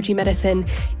strength allergy medicine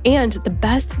and the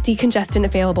best decongestant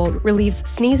available relieves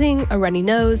sneezing, a runny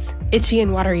nose, itchy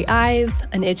and watery eyes,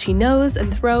 an itchy nose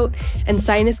and throat, and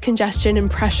sinus congestion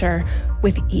and pressure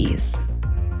with ease.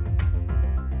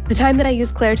 The time that I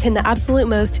use Claritin the absolute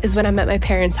most is when I'm at my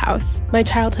parents' house, my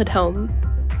childhood home.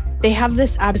 They have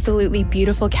this absolutely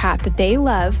beautiful cat that they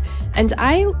love, and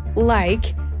I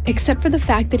like, except for the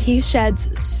fact that he sheds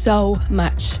so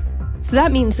much. So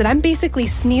that means that I'm basically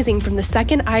sneezing from the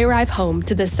second I arrive home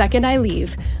to the second I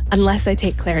leave, unless I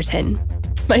take Claritin.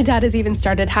 My dad has even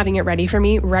started having it ready for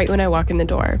me right when I walk in the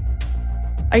door.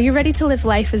 Are you ready to live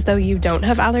life as though you don't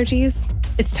have allergies?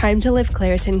 It's time to live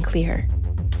Claritin Clear.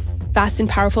 fast and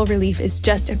powerful relief is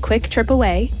just a quick trip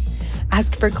away.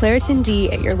 Ask for Claritin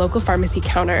D at your local pharmacy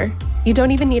counter. You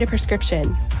don't even need a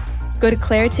prescription. Go to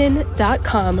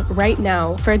Claritin.com right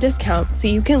now for a discount so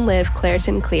you can live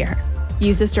Claritin Clear.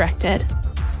 Use as directed.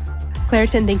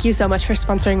 Claritin, thank you so much for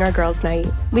sponsoring our girls' night.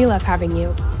 We love having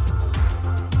you.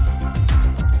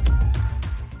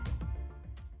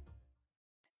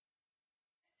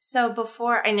 So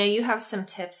before, I know you have some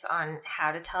tips on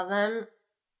how to tell the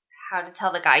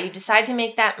guy. You decide to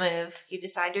make that move. You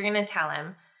decide you're going to tell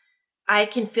him. I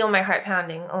can feel my heart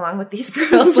pounding along with these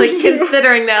girls, like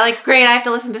considering that, like, great, I have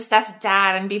to listen to Steph's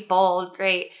dad and be bold.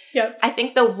 Great. Yep. I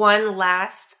think the one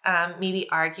last maybe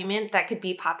argument that could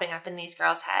be popping up in these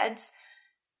girls' heads,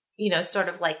 sort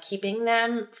of like keeping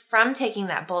them from taking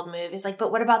that bold move is like,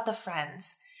 but what about the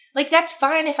friends? Like, that's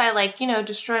fine if I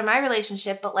destroy my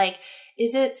relationship, but like,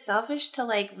 is it selfish to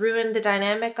like ruin the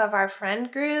dynamic of our friend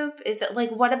group? Is it like,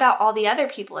 what about all the other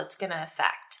people it's going to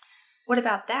affect? What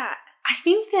about that? I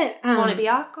think that won't it be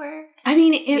awkward? I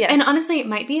mean, and honestly, it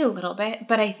might be a little bit,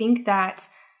 but I think that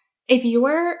if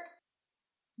you're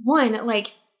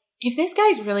if this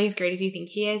guy's really as great as you think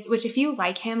he is, which if you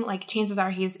like him, like chances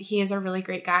are he is a really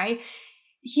great guy,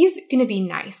 he's gonna be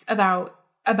nice about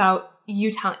you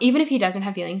telling, even if he doesn't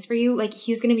have feelings for you, like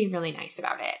he's gonna be really nice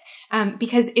about it.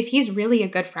 Because if he's really a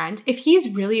good friend,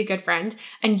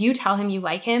 and you tell him you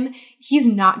like him, he's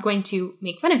not going to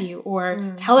make fun of you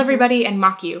or tell everybody and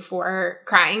mock you for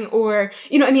crying or,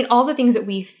 all the things that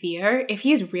we fear. If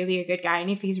he's really a good guy and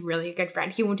if he's really a good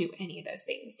friend, he won't do any of those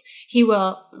things. He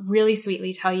will really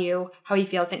sweetly tell you how he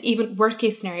feels. And even worst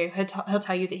case scenario, he'll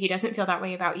tell you that he doesn't feel that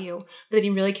way about you, but that he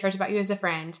really cares about you as a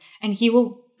friend. And he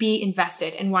will be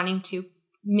invested in wanting to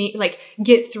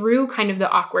get through kind of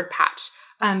the awkward patch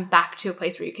back to a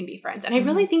place where you can be friends. And I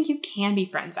really think you can be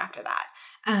friends after that.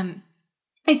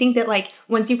 I think that like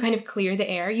once you kind of clear the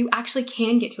air, you actually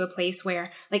can get to a place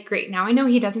where like, great, now I know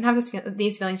he doesn't have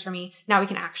these feelings for me. Now we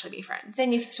can actually be friends.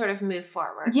 Then you can sort of move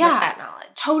forward with that knowledge.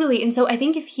 Totally. And so I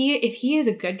think if he is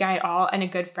a good guy at all and a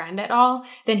good friend at all,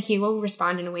 then he will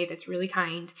respond in a way that's really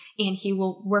kind and he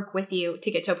will work with you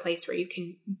to get to a place where you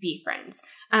can be friends.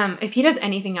 If he does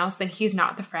anything else, then he's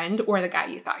not the friend or the guy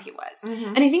you thought he was.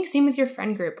 And I think same with your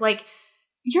friend group. Like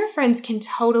your friends can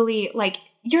totally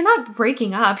you're not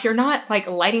breaking up. You're not like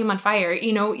lighting them on fire.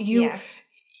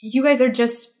 You guys are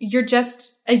you're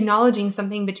just acknowledging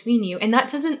something between you. And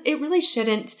it really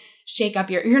shouldn't shake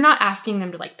up you're not asking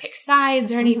them to like pick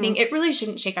sides or anything. It really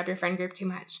shouldn't shake up your friend group too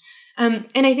much. And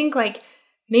I think like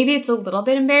maybe it's a little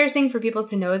bit embarrassing for people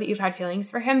to know that you've had feelings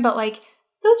for him, but like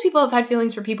those people have had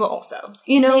feelings for people also,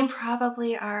 They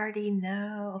probably already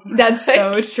know. That's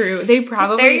so true. They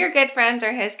probably. If they're your good friends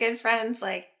or his good friends,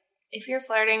 like, if you're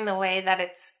flirting the way that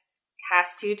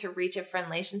has to reach a friend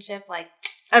relationship, like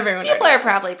everyone people are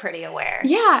probably pretty aware.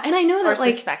 Yeah, and I know that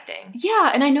suspecting.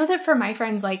 Yeah, and I know that for my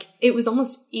friends, like it was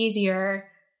almost easier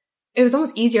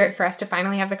for us to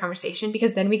finally have the conversation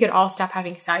because then we could all stop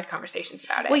having side conversations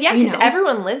about it. Well, yeah, because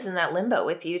everyone lives in that limbo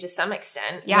with you to some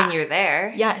extent when you're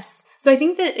there. Yes. So I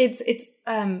think that it's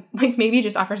like maybe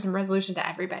just offer some resolution to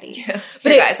everybody.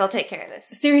 But guys, I'll take care of this.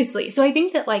 Seriously. So I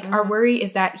think that like our worry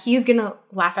is that he's going to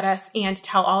laugh at us and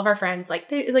tell all of our friends like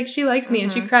she likes me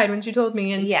and she cried when she told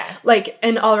me and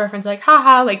and all of our friends are like,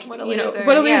 haha, like, what a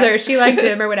loser. She liked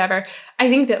him or whatever. I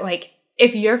think that like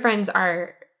if your friends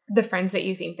are the friends that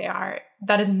you think they are,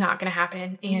 that is not going to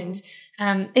happen. And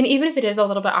even if it is a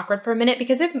little bit awkward for a minute,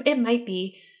 because it might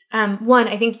be, one,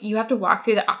 I think you have to walk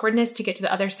through the awkwardness to get to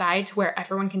the other side to where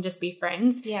everyone can just be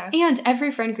friends. Yeah. And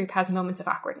every friend group has moments of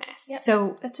awkwardness. Yep.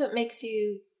 So that's what makes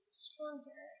you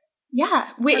stronger. Yeah.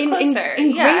 Closer.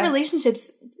 In great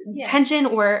relationships, tension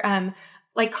or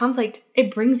like conflict,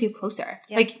 it brings you closer.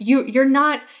 Yep. Like you're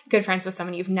not good friends with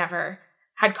someone you've never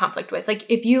had conflict with. Like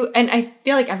and I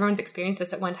feel like everyone's experienced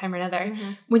this at one time or another.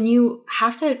 When you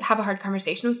have to have a hard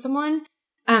conversation with someone,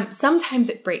 sometimes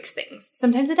it breaks things.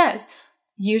 Sometimes it does.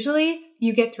 Usually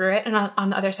you get through it and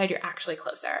on the other side, you're actually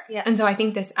closer. Yeah. And so I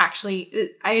think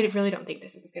I really don't think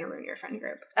this is going to ruin your friend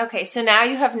group. Okay. So now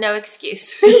you have no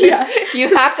excuse. Yeah.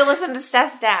 You have to listen to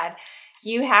Steph's dad.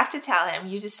 You have to tell him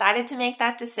you decided to make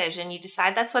that decision. You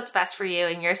decide that's what's best for you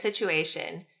in your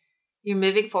situation. You're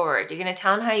moving forward. You're going to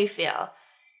tell him how you feel.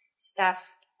 Steph,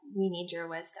 we need your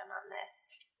wisdom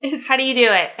on this. How do you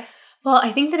do it? Well,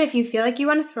 I think that if you feel like you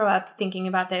want to throw up thinking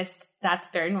about this, that's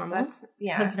very normal.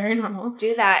 That's very normal.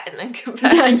 Do that and then come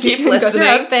back and keep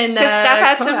listening. Because Steph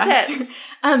has some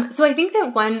tips. So I think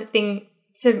that one thing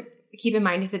to keep in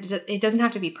mind is that it doesn't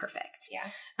have to be perfect.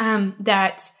 Yeah.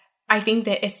 That I think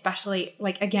that especially,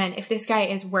 like, again, if this guy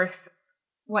is worth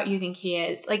what you think he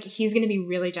is, like, he's going to be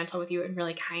really gentle with you and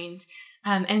really kind.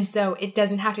 And so it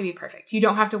doesn't have to be perfect. You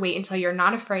don't have to wait until you're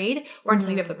not afraid or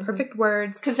until you have the perfect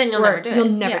words. Because then you'll never do it. You'll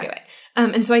never do it.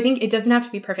 And so I think it doesn't have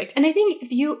to be perfect. And I think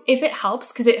if it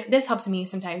helps, because this helps me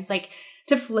sometimes, like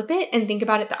to flip it and think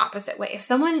about it the opposite way. If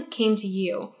someone came to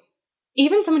you,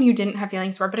 even someone you didn't have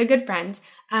feelings for, but a good friend,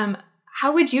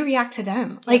 how would you react to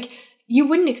them? Like, you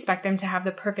wouldn't expect them to have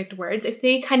the perfect words. If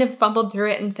they kind of fumbled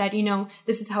through it and said,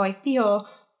 this is how I feel,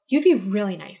 you'd be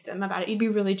really nice to them about it. You'd be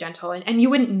really gentle, and you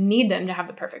wouldn't need them to have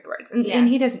the perfect words. And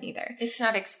he doesn't either. It's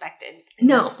not expected.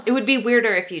 No. It would be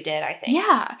weirder if you did, I think.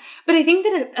 Yeah. But I think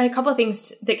that a couple of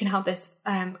things that can help this,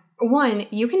 one,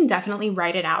 you can definitely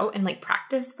write it out and like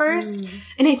practice first.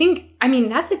 And I think,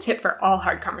 that's a tip for all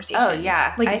hard conversations. Oh,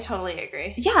 yeah. Like, I totally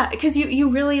agree. Yeah. Because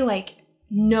you really like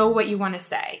know what you want to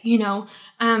say,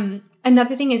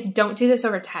 Another thing is don't do this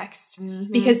over text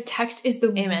because text is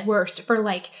the worst for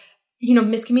like,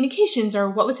 miscommunications or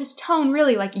what was his tone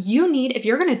really? Like if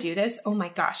you're going to do this, oh my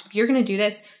gosh, if you're going to do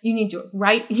this, you need to do it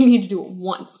right. You need to do it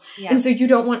once. Yeah. And so you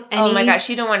don't want any. Oh my gosh,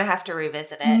 you don't want to have to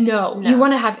revisit it. No. You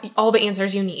want to have all the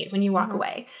answers you need when you walk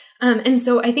away. And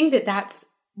so I think that's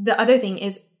the other thing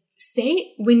is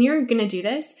say when you're going to do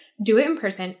this, do it in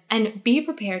person and be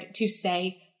prepared to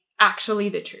say actually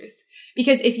the truth.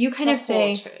 Because if you kind of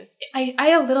say,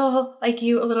 I a little like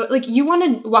you, a little like you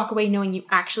want to walk away knowing you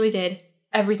actually did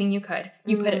everything you could.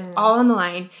 You put it all on the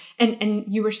line and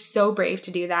you were so brave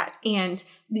to do that and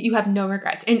you have no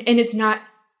regrets. And it's not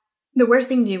the worst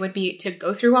thing to do would be to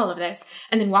go through all of this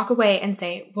and then walk away and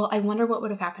say, well, I wonder what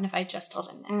would have happened if I just told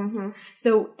him this.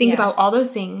 So think about all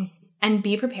those things and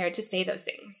be prepared to say those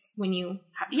things when you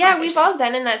have this conversation. We've all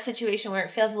been in that situation where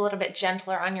it feels a little bit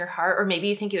gentler on your heart, or maybe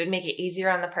you think it would make it easier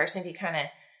on the person if you kind of,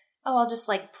 I'll just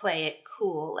like play it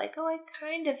cool. Like, I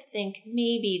kind of think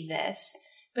maybe this.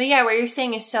 But yeah, what you're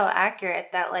saying is so accurate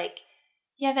that like,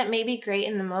 that may be great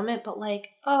in the moment, but like,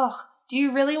 do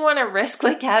you really want to risk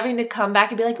like having to come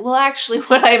back and be like, well, actually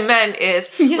what I meant is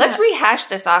let's rehash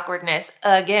this awkwardness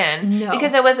again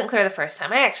because it wasn't clear the first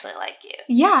time. I actually like you.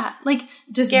 Yeah. Like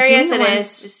just scary as it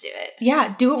is, just do it.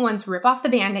 Yeah. Do it once, rip off the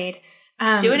Band-Aid.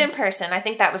 Do it in person. I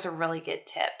think that was a really good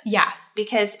tip. Yeah.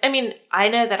 Because I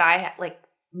know that I like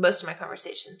most of my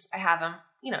conversations, I have them,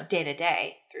 day to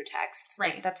day through text.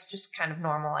 Right. Like, that's just kind of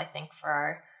normal, I think, for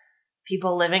our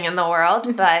people living in the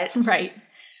world, but right.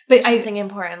 But something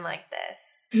important like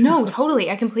this. No, totally.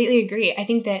 I completely agree. I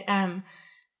think that,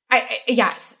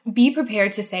 yes, be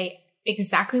prepared to say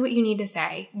exactly what you need to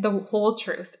say, the whole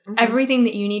truth, everything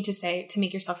that you need to say to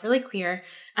make yourself really clear,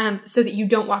 so that you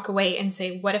don't walk away and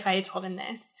say, what if I had told him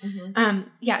this?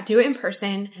 Do it in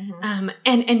person.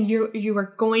 And you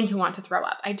are going to want to throw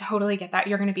up. I totally get that.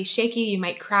 You're going to be shaky. You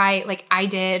might cry like I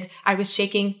did. I was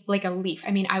shaking like a leaf.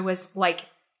 I was like,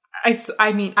 I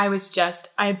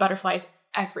had butterflies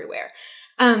everywhere.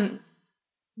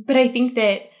 But I think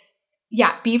that,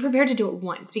 be prepared to do it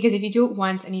once, because if you do it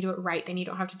once and you do it right, then you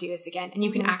don't have to do this again and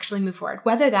you can actually move forward,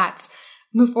 whether that's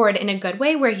move forward in a good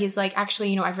way where he's like,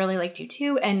 actually, I've really liked you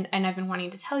too. And I've been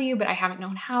wanting to tell you, but I haven't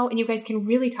known how. And you guys can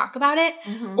really talk about it.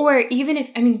 Or even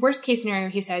if, worst case scenario,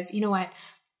 he says, you know what,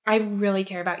 I really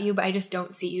care about you, but I just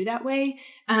don't see you that way.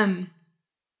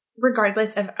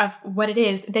 Regardless of what it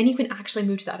is, then you can actually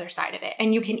move to the other side of it.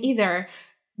 And you can either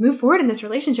move forward in this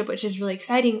relationship, which is really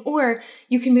exciting, or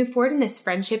you can move forward in this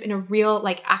friendship in a real,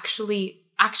 like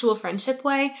actual friendship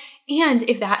way. And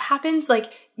if that happens,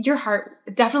 like your heart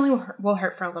definitely will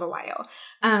hurt for a little while.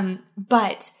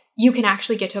 But you can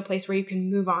actually get to a place where you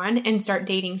can move on and start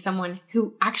dating someone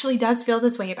who actually does feel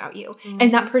this way about you.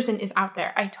 And that person is out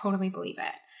there. I totally believe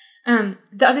it.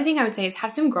 The other thing I would say is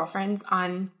have some girlfriends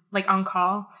on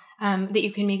call. That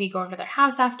you can maybe go over to their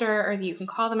house after, or that you can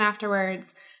call them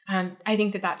afterwards. I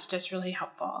think that that's just really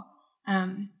helpful.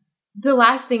 The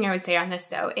last thing I would say on this,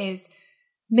 though, is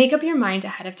make up your mind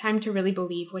ahead of time to really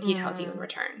believe what he tells you in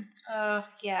return. Oh,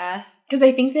 yeah. Because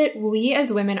I think that we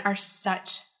as women are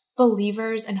such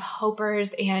believers and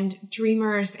hopers and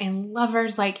dreamers and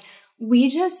lovers. Like, we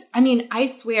just, I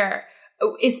swear,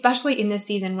 especially in this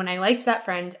season when I liked that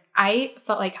friend, I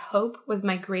felt like hope was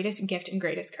my greatest gift and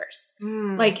greatest curse.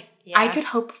 I could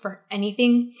hope for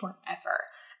anything forever.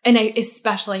 And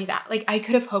especially that, I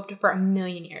could have hoped for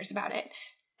 1,000,000 years about it.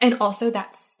 And also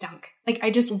that stunk. I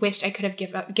just wished I could have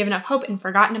given up hope and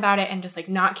forgotten about it and just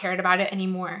not cared about it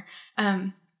anymore.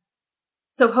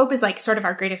 So hope is sort of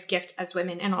our greatest gift as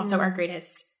women, and also our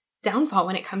greatest downfall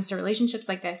when it comes to relationships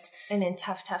like this. And in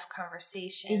tough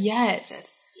conversations.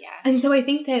 Yes. And so I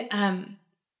think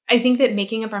that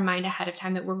making up our mind ahead of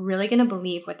time that we're really going to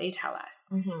believe what they tell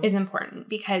us is important,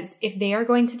 because if they are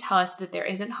going to tell us that there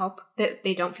isn't hope, that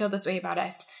they don't feel this way about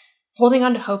us, holding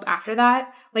on to hope after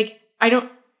that,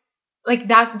 like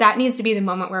that needs to be the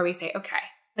moment where we say, okay,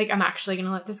 like, I'm actually going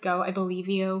to let this go. I believe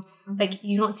you. Mm-hmm. Like,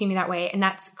 you don't see me that way. And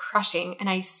that's crushing. And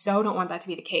I so don't want that to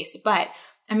be the case. But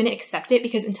I'm going to accept it,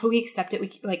 because until we accept it,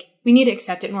 we need to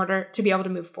accept it in order to be able to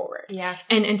move forward. Yeah.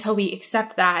 And until we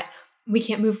accept that, we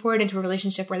can't move forward into a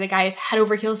relationship where the guy is head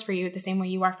over heels for you the same way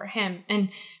you are for him. And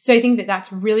so I think that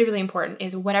that's really, really important,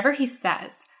 is whatever he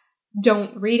says,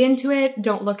 don't read into it.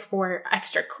 Don't look for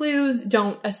extra clues.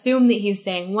 Don't assume that he's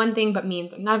saying one thing but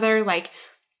means another. Like,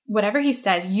 whatever he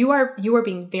says, you are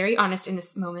being very honest in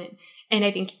this moment. And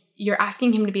I think you're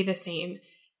asking him to be the same.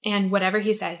 And whatever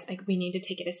he says, like, we need to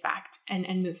take it as fact and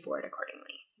move forward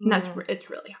accordingly. And it's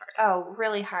really hard. Oh,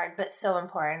 really hard, but so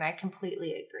important. I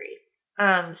completely agree.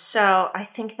 So I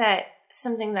think that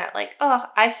something that, like,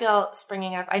 I feel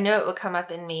springing up, I know it would come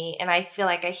up in me, and I feel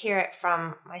like I hear it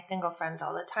from my single friends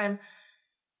all the time.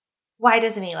 Why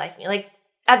doesn't he like me? Like,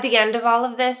 at the end of all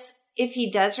of this, if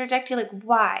he does reject you, like,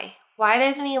 why? Why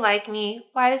doesn't he like me?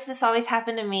 Why does this always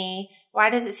happen to me? Why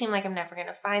does it seem like I'm never going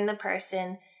to find the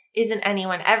person? Isn't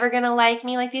anyone ever going to like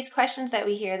me? Like, these questions that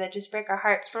we hear that just break our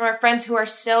hearts from our friends who are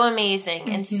so amazing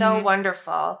and so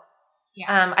wonderful.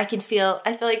 Yeah. I feel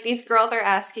like these girls are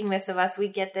asking this of us. We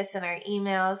get this in our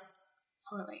emails.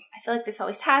 Totally. I feel like this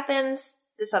always happens.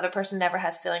 This other person never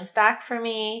has feelings back for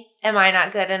me. Am I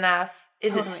not good enough?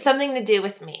 Is this something to do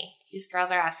with me? These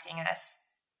girls are asking us.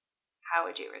 How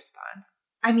would you respond?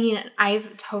 I mean,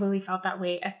 I've totally felt that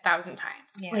way 1,000 times.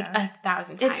 Yeah. Like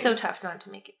 1,000 times. It's so tough not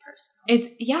to make it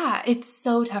personal. It's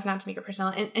so tough not to make it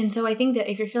personal. And so I think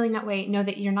that if you're feeling that way, know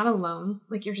that you're not alone.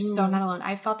 Like, you're so not alone.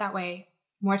 I've felt that way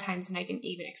more times than I can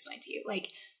even explain to you. Like,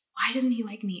 why doesn't he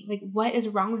like me? Like, what is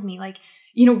wrong with me? Like,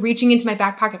 reaching into my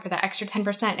back pocket for that extra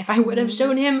 10%. If I would have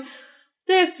shown him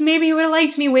this, maybe he would have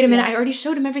liked me. Wait a minute. I already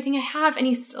showed him everything I have and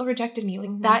he still rejected me.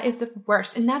 Like, that is the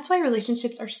worst. And that's why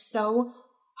relationships are so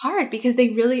hard, because they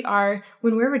really are.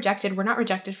 When we're rejected, we're not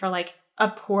rejected for like a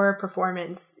poor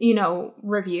performance,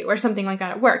 review or something like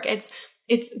that at work. It's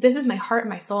this is my heart and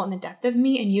my soul and the depth of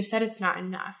me, and you've said it's not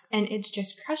enough, and it's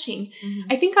just crushing.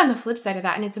 I think on the flip side of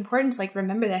that, and it's important to like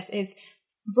remember this, is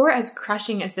for as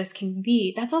crushing as this can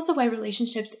be, that's also why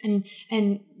relationships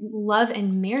and love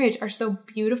and marriage are so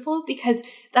beautiful, because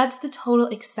that's the total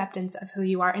acceptance of who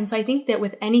you are. And so I think that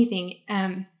with anything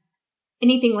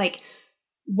like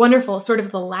wonderful, sort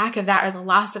of the lack of that or the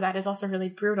loss of that is also really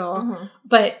brutal.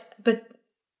 But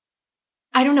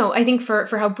I don't know. I think for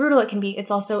how brutal it can be,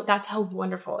 it's also, that's how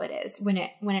wonderful it is when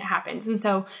it happens. And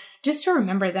so just to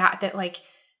remember that like,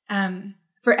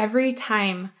 for every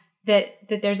time that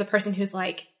there's a person who's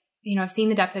like, I've seen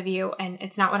the depth of you and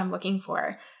it's not what I'm looking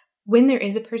for. When there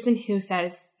is a person who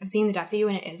says, I've seen the depth of you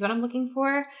and it is what I'm looking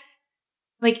for,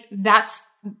 like, that's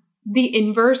the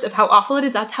inverse of how awful it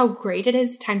is. That's how great it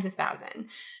is times 1,000.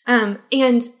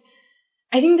 And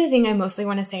I think the thing I mostly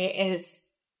want to say is,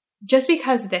 just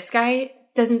because this guy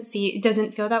doesn't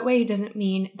feel that way, doesn't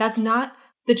mean that's not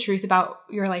the truth about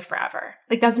your life forever.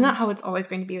 Like, that's not how it's always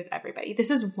going to be with everybody.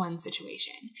 This is one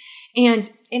situation. And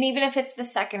even if it's the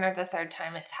second or the third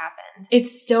time it's happened,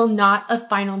 it's still not a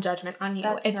final judgment on you.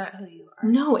 It's not who you are.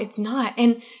 No, it's not.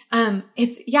 And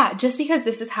just because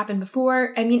this has happened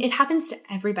before, I mean, it happens to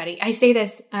everybody. I say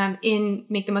this in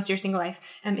Make the Most of Your Single Life,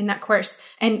 in that course,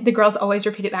 and the girls always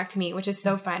repeat it back to me, which is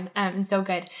so fun and so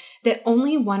good, that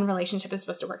only one relationship is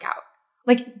supposed to work out.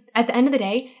 Like, at the end of the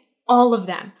day, all of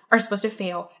them are supposed to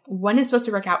fail. One is supposed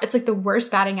to work out. It's like the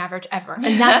worst batting average ever.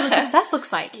 And that's what success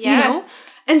looks like,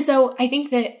 And so I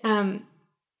think that,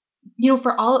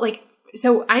 for all, like,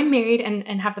 so I'm married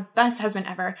and have the best husband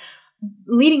ever.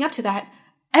 Leading up to that,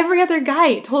 every other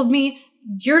guy told me,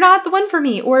 you're not the one for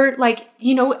me. Or like,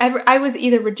 I was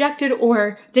either rejected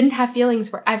or didn't have feelings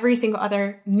for every single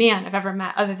other man I've ever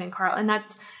met other than Carl. And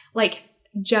that's like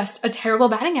just a terrible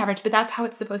batting average, but that's how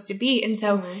it's supposed to be. And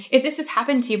so if this has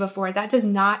happened to you before, that does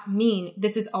not mean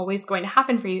this is always going to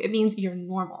happen for you. It means you're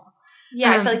normal.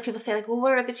 Yeah, I feel like people say like, well,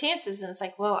 what are the chances? And it's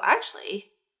like, well,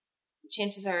 actually, the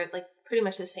chances are like pretty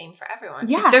much the same for everyone.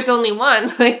 Yeah. If there's only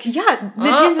one. Like, yeah,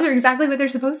 the chances are exactly what they're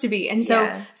supposed to be. And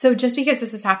so just because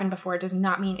this has happened before does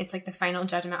not mean it's like the final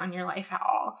judgment on your life at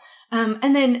all.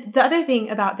 And then the other thing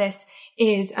about this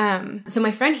is, so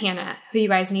my friend Hannah, who you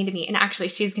guys need to meet, and actually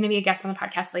she's going to be a guest on the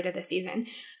podcast later this season.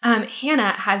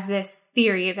 Hannah has this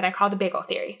theory that I call the bagel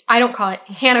theory. I don't call it,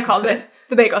 Hannah called it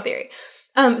the bagel theory.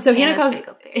 So Hannah calls,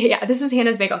 this is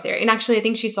Hannah's bagel theory. And actually I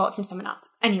think she stole it from someone else.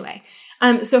 Anyway,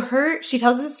 she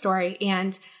tells us a story,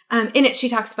 and in it she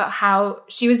talks about how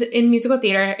she was in musical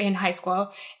theater in high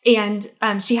school, and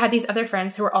she had these other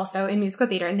friends who were also in musical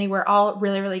theater, and they were all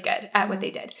really, really good at what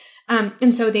they did.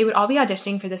 And so they would all be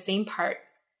auditioning for the same part.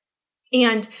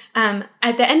 And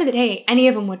at the end of the day, any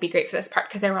of them would be great for this part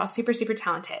because they were all super, super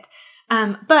talented.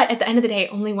 But at the end of the day,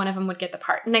 only one of them would get the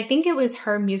part. And I think it was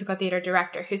her musical theater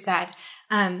director who said,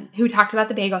 who talked about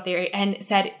the bagel theory and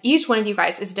said, each one of you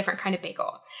guys is a different kind of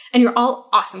bagel. And you're all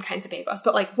awesome kinds of bagels.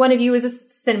 But like one of you is a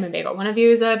cinnamon bagel. One of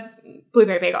you is a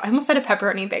blueberry bagel. I almost said a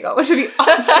pepperoni bagel, which would be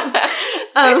awesome.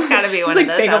 There's got to be one of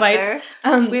those bagel out bites.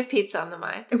 there. We have pizza on the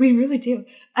mind. We really do.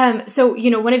 So,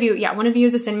 one of you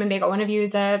is a cinnamon bagel. One of you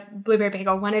is a blueberry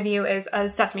bagel. One of you is a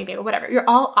sesame bagel, whatever. You're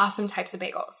all awesome types of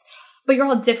bagels, but you're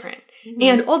all different. Mm-hmm.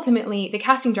 And ultimately, the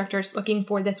casting director is looking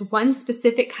for this one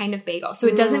specific kind of bagel. So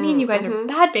it doesn't mean you guys are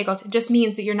bad bagels. It just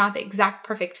means that you're not the exact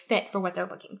perfect fit for what they're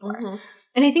looking for. Mm-hmm.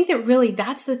 And I think that really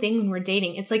that's the thing when we're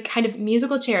dating. It's like kind of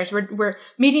musical chairs. We're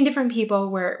meeting different people.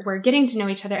 We're getting to know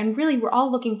each other. And really, we're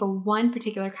all looking for one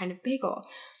particular kind of bagel.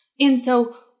 And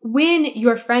so when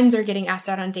your friends are getting asked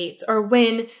out on dates, or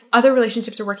when other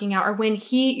relationships are working out, or when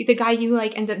the guy you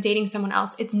like ends up dating someone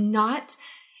else, it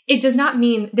does not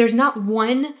mean there's not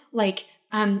one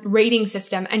rating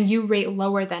system and you rate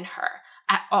lower than her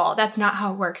at all. That's not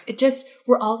how it works.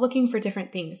 We're all looking for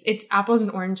different things. It's apples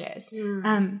and oranges.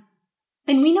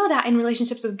 And we know that in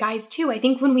relationships with guys too. I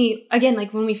think when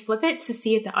we flip it to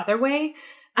see it the other way,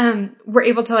 we're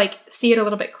able to see it a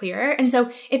little bit clearer. And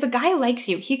so if a guy likes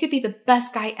you, he could be the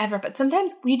best guy ever, but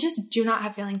sometimes we just do not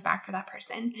have feelings back for that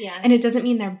person. Yeah. And it doesn't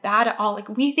mean they're bad at all.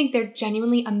 We think they're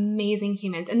genuinely amazing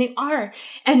humans, and they are.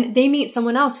 And they meet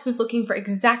someone else who's looking for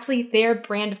exactly their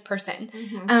brand of person.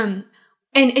 Mm-hmm.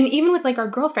 And even with our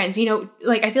girlfriends,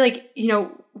 I feel like,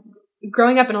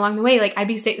 growing up and along the way, I'd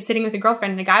be sitting with a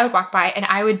girlfriend and a guy would walk by and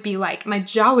I would be my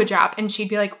jaw would drop and she'd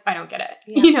be like, I don't get it,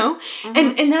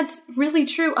 Mm-hmm. And that's really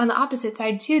true on the opposite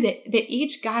side too, that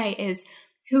each guy is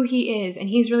who he is and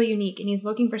he's really unique and he's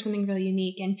looking for something really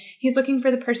unique and he's looking for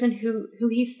the person who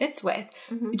he fits with,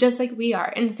 mm-hmm. just like we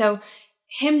are. And so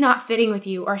him not fitting with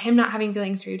you or him not having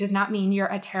feelings for you does not mean you're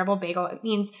a terrible bagel. It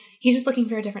means he's just looking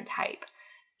for a different type.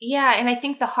 Yeah, and I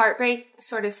think the heartbreak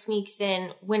sort of sneaks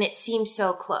in when it seems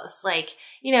so close.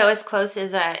 As close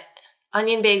as a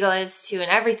onion bagel is to an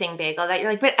everything bagel that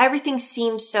you're but everything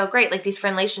seems so great. These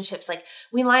friend relationships,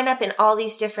 we line up in all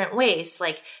these different ways.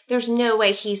 There's no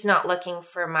way he's not looking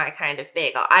for my kind of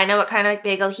bagel. I know what kind of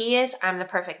bagel he is. I'm the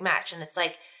perfect match. And it's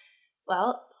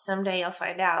well, someday you'll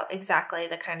find out exactly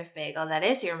the kind of bagel that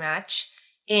is your match.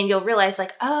 And you'll realize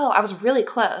oh, I was really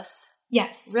close.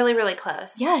 Yes. Really, really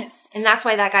close. Yes. And that's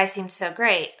why that guy seems so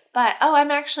great. But, I'm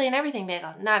actually an everything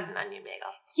bagel, not an onion bagel.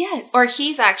 Yes. Or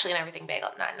he's actually an everything bagel,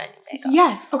 not an onion bagel.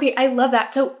 Yes. Okay, I love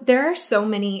that. So there are so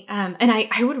many, and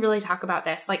I would really talk about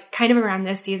this, kind of around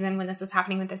this season when this was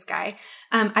happening with this guy.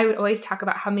 I would always talk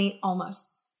about how many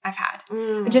almosts I've had.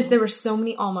 There were so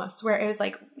many almosts where it was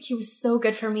he was so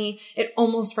good for me, it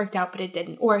almost worked out, but it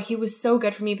didn't. Or he was so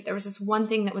good for me, but there was this one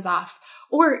thing that was off.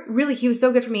 Or really, he was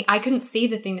so good for me, I couldn't see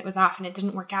the thing that was off and it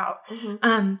didn't work out.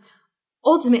 Mm-hmm.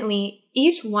 Ultimately,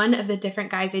 each one of the different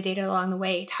guys I dated along the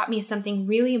way taught me something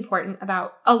really important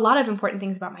about a lot of important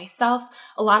things about myself,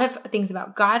 a lot of things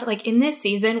about God. In this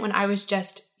season, when I was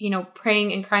just,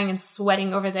 praying and crying and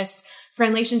sweating over this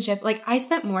friend relationship, I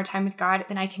spent more time with God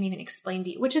than I can even explain to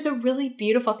you, which is a really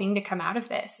beautiful thing to come out of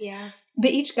this. Yeah.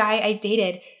 But each guy I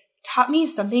dated taught me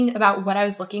something about what I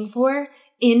was looking for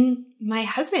in my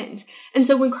husband. And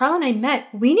so when Carl and I met,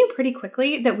 we knew pretty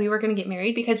quickly that we were going to get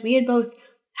married because we had both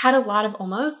had a lot of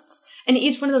almosts. And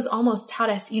each one of those almost taught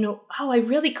us, I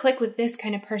really click with this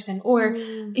kind of person. Or,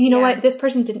 you know what, this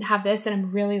person didn't have this and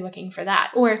I'm really looking for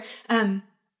that. Or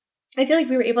I feel like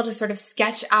we were able to sort of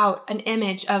sketch out an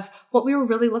image of what we were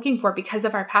really looking for because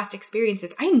of our past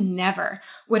experiences. I never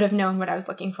would have known what I was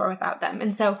looking for without them.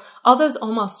 And so all those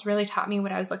almosts really taught me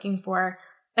what I was looking for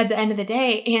at the end of the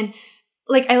day. And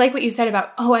I like what you said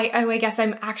about, I guess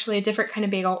I'm actually a different kind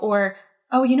of bagel. Or,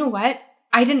 you know what?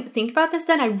 I didn't think about this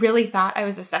then. I really thought I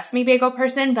was a sesame bagel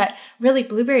person, but really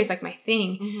blueberry is my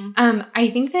thing. Mm-hmm. I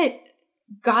think that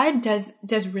God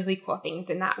does really cool things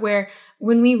in that, where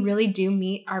when we really do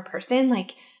meet our person,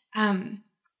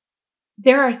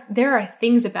 there are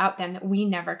things about them that we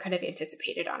never could have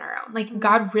anticipated on our own. Mm-hmm.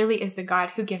 God really is the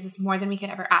God who gives us more than we could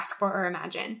ever ask for or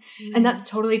imagine. Mm-hmm. And that's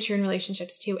totally true in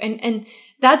relationships too. And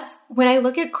that's when I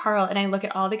look at Carl and I look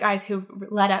at all the guys who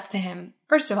led up to him.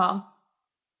 First of all,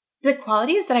 the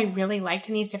qualities that I really liked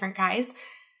in these different guys,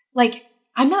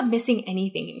 I'm not missing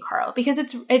anything in Carl because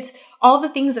it's all the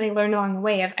things that I learned along the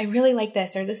way of I really like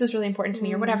this or this is really important to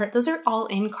me or whatever. Those are all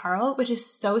in Carl, which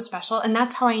is so special. And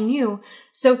that's how I knew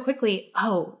so quickly,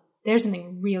 there's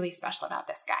something really special about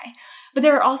this guy. But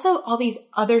there are also all these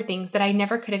other things that I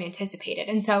never could have anticipated.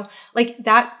 And so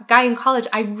that guy in college,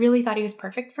 I really thought he was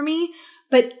perfect for me,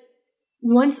 but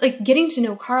once, like, getting to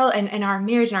know Carl and our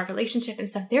marriage and our relationship and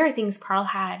stuff, there are things Carl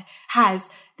has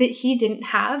that he didn't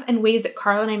have, and ways that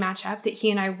Carl and I match up that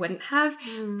he and I wouldn't have.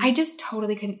 I just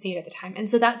totally couldn't see it at the time. And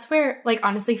so that's where, like,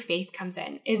 honestly, faith comes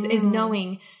in, is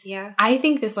knowing, I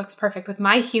think this looks perfect. With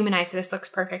my human eyes, this looks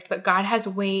perfect, but God has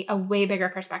a way bigger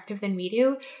perspective than we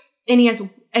do. And he has,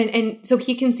 and so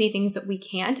he can see things that we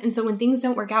can't. And so when things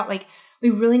don't work out, like, we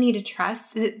really need to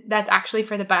trust that that's actually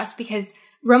for the best, because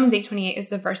Romans 8:28 is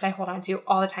the verse I hold on to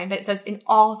all the time. But it says, in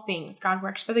all things, God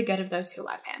works for the good of those who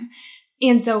love him.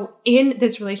 And so in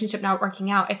this relationship not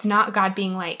working out, it's not God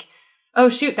being like, oh,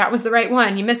 shoot, that was the right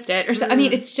one, you missed it. Or so, I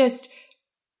mean, it's just,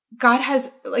 God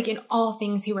has, like, in all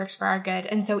things, he works for our good.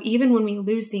 And so even when we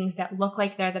lose things that look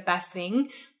like they're the best thing,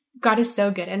 God is so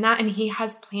good in that. And he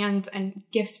has plans and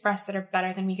gifts for us that are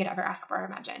better than we could ever ask for or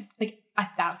imagine. Like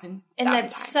 1,000 And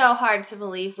that's times. so hard to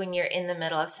believe when you're in the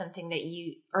middle of something that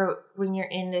or when you're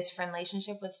in this friend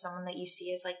relationship with someone that you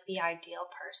see as, like, the ideal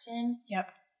person. Yep.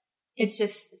 It's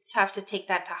just tough to take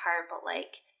that to heart, but,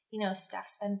 like, you know,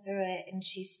 Steph's been through it and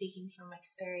she's speaking from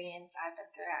experience. I've been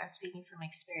through it. I'm speaking from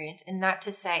experience. And not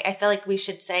to say, I feel like we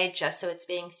should say, just so it's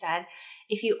being said,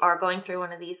 if you are going through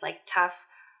one of these, like, tough,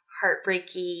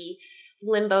 heartbreaky,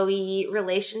 limbo-y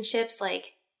relationships,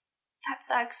 like, that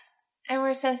sucks. And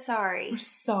we're so sorry. We're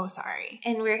so sorry.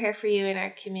 And we're here for you, and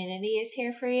our community is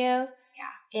here for you.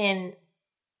 Yeah. And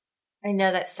I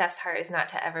know that Steph's heart is not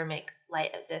to ever make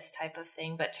light of this type of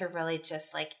thing, but to really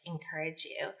just, like, encourage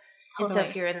you. Totally. And so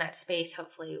if you're in that space,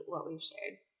 hopefully what we've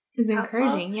shared is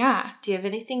encouraging. Yeah. Do you have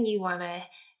anything you want to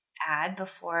add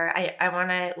before I want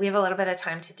to, we have a little bit of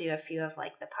time to do a few of,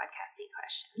 like, the podcasty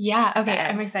questions. Yeah. Okay.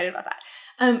 I'm excited about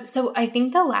that. So I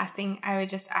think the last thing I would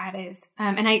just add is,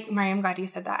 Mari, I'm glad you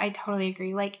said that. I totally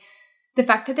agree. Like, the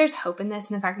fact that there's hope in this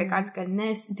and the fact that God's good in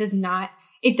this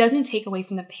doesn't take away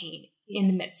from the pain in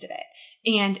the midst of it.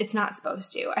 And it's not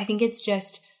supposed to. I think it's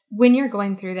just, when you're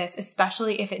going through this,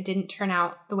 especially if it didn't turn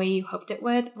out the way you hoped it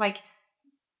would, like,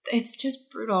 it's just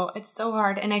brutal. It's so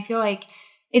hard. And I feel like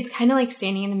it's kind of like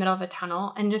standing in the middle of a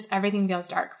tunnel and just everything feels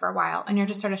dark for a while. And you're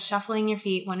just sort of shuffling your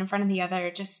feet one in front of the other,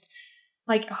 just,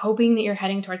 like, hoping that you're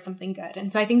heading towards something good.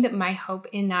 And so I think that my hope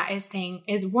in that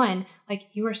is one, like,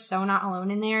 you are so not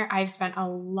alone in there. I've spent a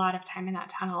lot of time in that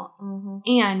tunnel.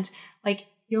 And, like,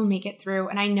 you'll make it through.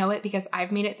 And I know it because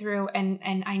I've made it through. And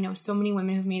I know so many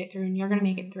women who've made it through, and you're going to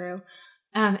make it through.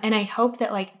 And I hope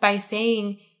that, like, by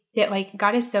saying that, like,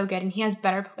 God is so good and he has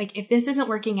better, like, if this isn't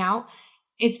working out,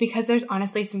 it's because there's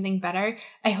honestly something better.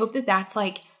 I hope that that's,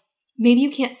 like, maybe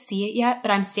you can't see it yet,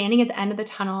 but I'm standing at the end of the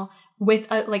tunnel with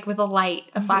a light,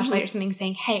 a flashlight or something,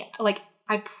 saying, hey, like,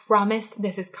 I promise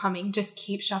this is coming. Just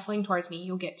keep shuffling towards me.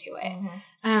 You'll get to it.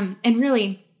 And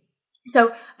really,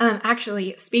 so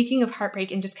actually, speaking of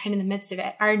heartbreak and just kind of in the midst of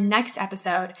it, our next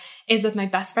episode is with my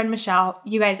best friend, Michelle.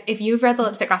 You guys, if you've read The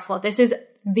Lipstick Gospel, this is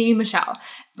the Michelle.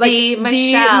 Like, the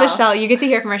Michelle. You get to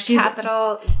hear from her. She's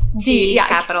capital D,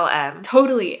 capital M.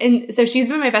 Totally. And so she's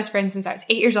been my best friend since I was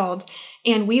 8 years old.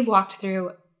 And we've walked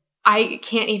through, I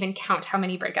can't even count how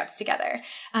many breakups together.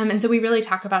 And so we really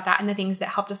talk about that and the things that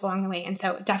helped us along the way. And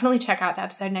so definitely check out the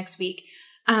episode next week.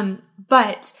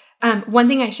 But one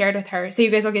thing I shared with her, so you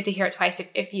guys will get to hear it twice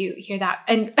if you hear that.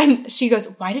 And she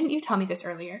goes, why didn't you tell me this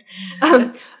earlier?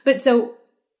 But so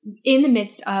in the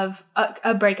midst of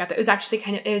a breakup, it was actually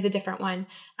it was a different one.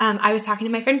 I was talking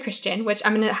to my friend Christian, which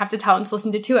I'm going to have to tell him to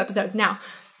listen to 2 episodes now.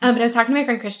 But I was talking to my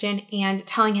friend Christian and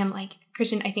telling him, like,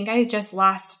 Christian, I think I just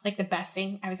lost, like, the best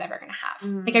thing I was ever going to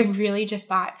have. Like, I really just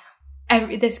thought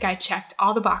this guy checked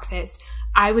all the boxes.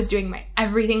 I was doing my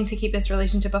everything to keep this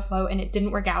relationship afloat, and it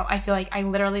didn't work out. I feel like I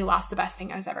literally lost the best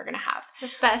thing I was ever going to have. The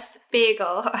best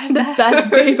bagel. The best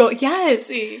bagel. Yes.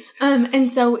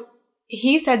 And so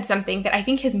he said something that I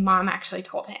think his mom actually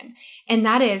told him. And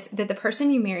that is that the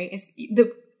person you marry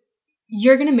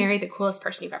you're going to marry the coolest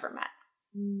person you've ever met.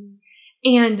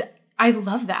 And I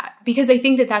love that, because I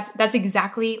think that that's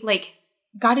exactly, like,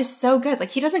 God is so good.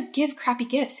 Like, he doesn't give crappy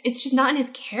gifts. It's just not in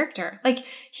his character. Like,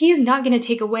 he's not going to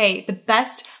take away the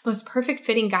best, most perfect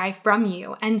fitting guy from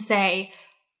you and say,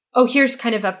 oh, here's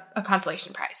kind of a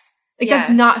consolation prize. Like, that's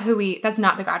not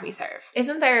the God we serve.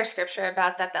 Isn't there a scripture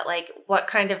about that, like, what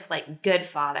kind of, like, good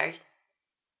father?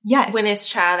 Yes. When his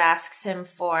child asks him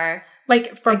for,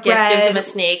 like, for bread, gift, gives him a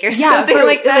snake or something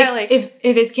like that. Like,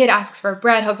 if his kid asks for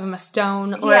bread, he'll give him a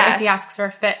stone. Or if he asks for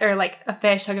a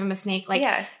fish, he'll give him a snake. Like,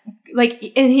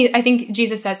 and I think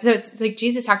Jesus says, so it's like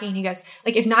Jesus talking, and he goes,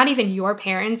 like, if not even your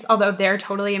parents, although they're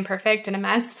totally imperfect and a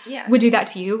mess, would do that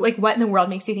to you, like, what in the world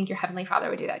makes you think your heavenly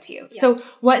Father would do that to you? Yeah. So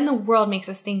what in the world makes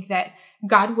us think that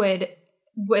God would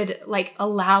like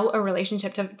allow a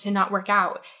relationship to not work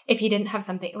out if he didn't have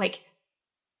something, like,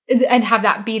 and have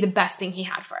that be the best thing he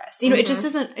had for us. You know, it just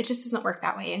doesn't work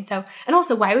that way. And so, and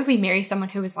also, why would we marry someone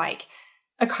who was like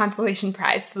a consolation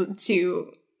prize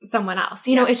to someone else?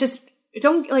 You know, it's just,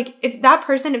 don't, like, if the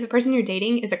person you're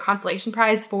dating is a consolation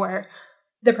prize for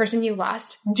the person you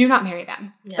lost, do not marry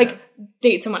them. Yeah. Like,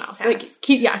 date someone else. Yes.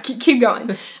 Like, keep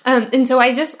going. And so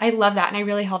I love that. And I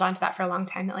really held on to that for a long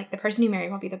time, that like the person you marry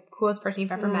will be the coolest person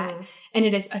you've ever met. And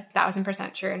it is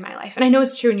 1,000% true in my life. And I know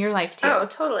it's true in your life too. Oh,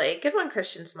 totally. Good one,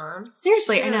 Christian's mom.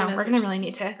 Seriously, I know. We're going to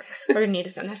need to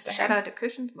send this to her. Shout out to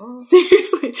Christian's mom.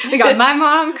 Seriously. We got my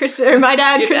mom, Christian, or my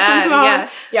dad, Christian's mom.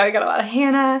 Yeah, we got a lot of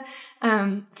Hannah.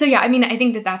 So yeah, I mean, I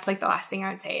think that's like the last thing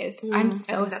I would say is I'm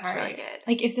so sorry. That's really good.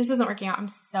 Like, if this isn't working out, I'm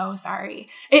so sorry.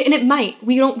 And it might.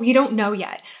 We don't know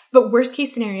yet. But worst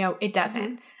case scenario, it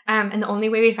doesn't. And the only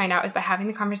way we find out is by having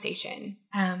the conversation.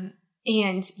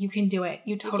 And you can do it.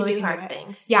 You totally can do hard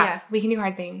things. Yeah, we can do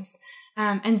hard things.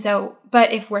 And so,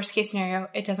 but if worst case scenario,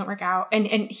 it doesn't work out and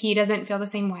he doesn't feel the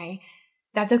same way,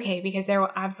 that's okay, because there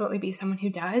will absolutely be someone who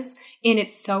does. And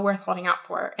it's so worth holding out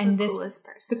for. And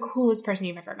the coolest person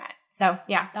you've ever met. So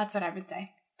yeah, that's what I would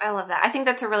say. I love that. I think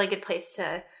that's a really good place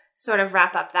to sort of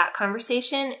wrap up that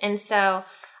conversation. And so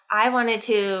I wanted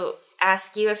to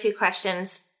ask you a few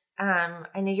questions. I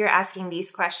know you're asking these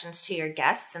questions to your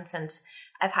guests, and since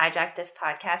I've hijacked this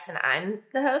podcast and I'm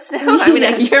the host now, I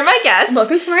mean, you're my guest.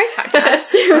 Welcome to Mari's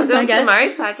podcast. Welcome to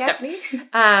Mari's podcast. Stephanie.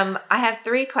 I have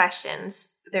 3 questions.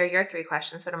 They're your 3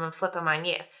 questions, but I'm going to flip them on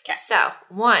you. Okay. So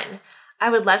 1, I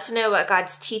would love to know what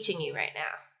God's teaching you right now.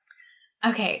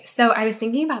 Okay, so I was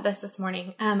thinking about this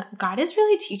morning. God is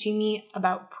really teaching me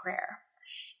about prayer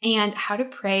and how to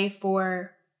pray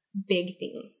for big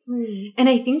things. And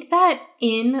I think that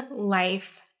in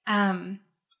life,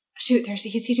 he's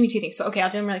teaching me 2 things. So, okay, I'll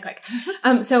do them really quick.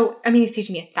 He's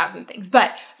teaching me 1,000 things.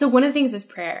 But so one of the things is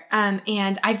prayer.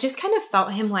 And I've just kind of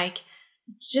felt him like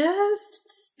just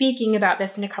speaking about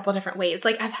this in a couple different ways.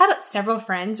 Like, I've had several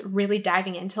friends really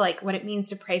diving into like what it means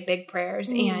to pray big prayers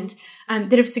and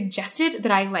that have suggested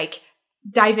that I like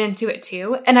dive into it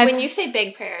too. And when you say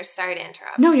big prayers, sorry to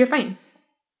interrupt. No, you're fine.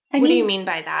 What do you mean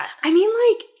by that? I mean,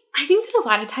 like, I think that a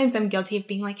lot of times I'm guilty of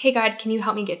being like, hey, God, can you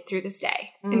help me get through this day?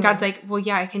 And God's like, well,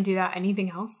 yeah, I can do that.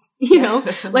 Anything else? You know,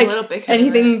 like a little bigger,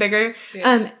 anything bigger.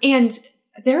 Yeah. And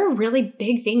there are really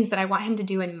big things that I want him to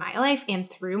do in my life and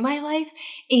through my life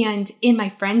and in my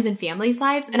friends and family's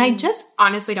lives. And I just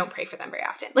honestly don't pray for them very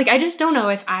often. Like, I just don't know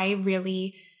if I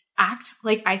really act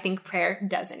like I think prayer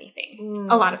does anything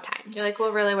a lot of times. You're like,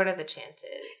 well, really, what are the chances?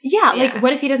 Yeah, like,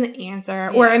 what if he doesn't answer?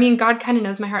 Yeah. Or, I mean, God kind of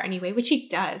knows my heart anyway, which he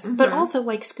does. But also,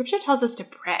 like, scripture tells us to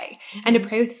pray and to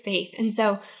pray with faith. And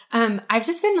so I've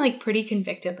just been, like, pretty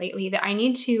convicted lately that I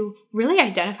need to really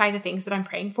identify the things that I'm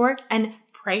praying for and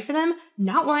pray for them,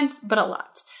 not once, but a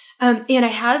lot. And I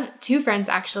have 2 friends,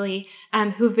 actually,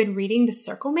 who have been reading The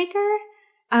Circle Maker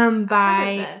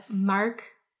by Mark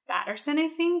Batterson, I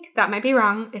think. That might be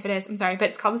wrong. If it is, I'm sorry,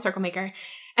 but it's called The Circle Maker.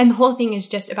 And the whole thing is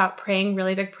just about praying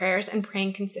really big prayers and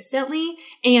praying consistently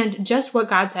and just what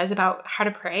God says about how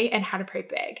to pray and how to pray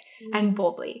big and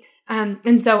boldly.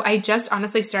 And so I just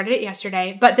honestly started it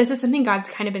yesterday, but this is something God's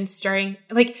kind of been stirring.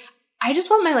 Like, I just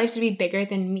want my life to be bigger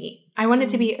than me. I want it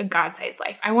to be a God-sized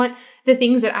life. I want the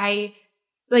things that I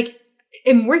like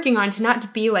am working on to not to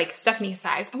be like Stephanie's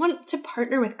size. I want to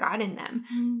partner with God in them.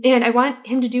 And I want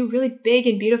him to do really big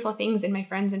and beautiful things in my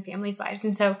friends and family's lives.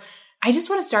 And so I just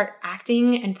want to start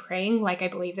acting and praying like I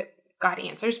believe that God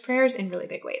answers prayers in really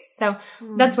big ways. So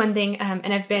that's one thing.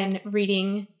 And I've been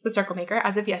reading The Circle Maker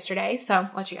as of yesterday. So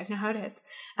I'll let you guys know how it is.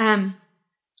 I've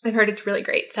heard it's really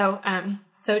great. So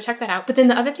check that out. But then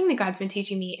the other thing that God's been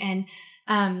teaching me, and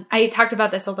I talked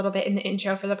about this a little bit in the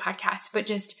intro for the podcast, but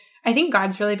just I think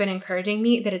God's really been encouraging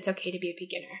me that it's okay to be a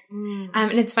beginner.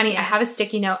 And it's funny, I have a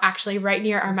sticky note actually right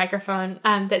near our microphone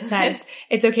that says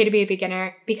it's okay to be a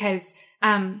beginner, because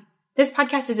this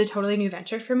podcast is a totally new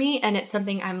venture for me, and it's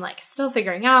something I'm like still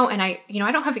figuring out. And I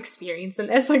don't have experience in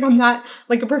this. Like, I'm not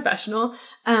like a professional.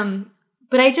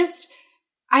 But I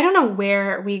don't know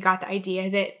where we got the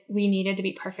idea that we needed to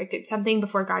be perfect at something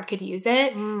before God could use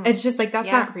it. It's just like,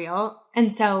 that's not real.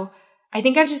 And so I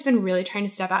think I've just been really trying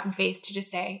to step out in faith to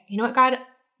just say, you know what, God,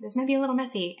 this might be a little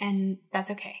messy, and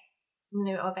that's okay. I'm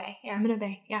going to obey. Yeah, I'm going to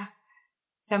obey. Yeah.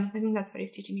 So I think that's what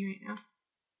he's teaching me right now.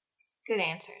 Good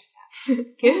answers.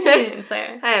 Good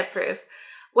answer. I approve.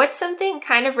 What's something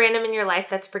kind of random in your life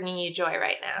that's bringing you joy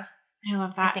right now? I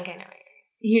love that. I think I know what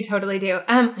you totally do.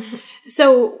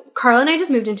 So Carl and I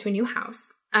just moved into a new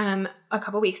house a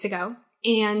couple weeks ago.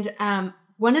 And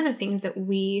one of the things that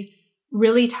we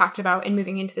really talked about in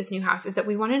moving into this new house is that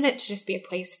we wanted it to just be a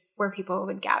place where people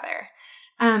would gather.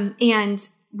 And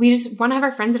we just want to have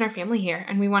our friends and our family here,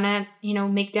 and we want to, you know,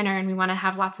 make dinner, and we want to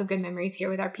have lots of good memories here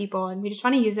with our people, and we just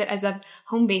want to use it as a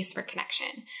home base for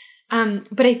connection.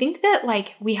 But I think that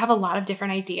like we have a lot of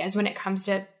different ideas when it comes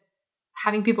to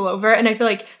having people over, and I feel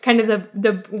like kind of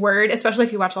the word, especially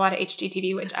if you watch a lot of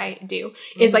HGTV, which I do,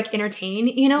 is like entertain.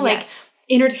 You know, like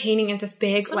entertaining is this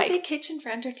big it's like a big kitchen for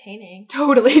entertaining.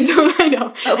 Totally, I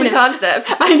know. Open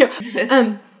concept. I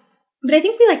know. But I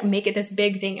think we like make it this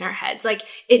big thing in our heads. Like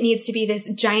it needs to be this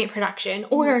giant production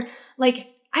or like,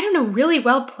 I don't know, really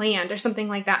well planned or something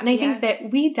like that. And I think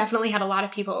that we definitely had a lot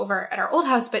of people over at our old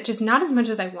house, but just not as much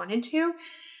as I wanted to.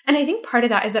 And I think part of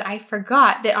that is that I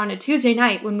forgot that on a Tuesday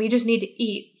night when we just need to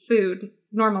eat food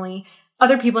normally,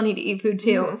 other people need to eat food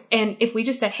too. Mm-hmm. And if we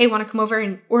just said, hey, want to come over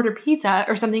and order pizza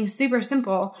or something super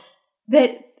simple,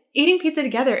 that eating pizza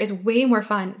together is way more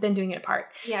fun than doing it apart.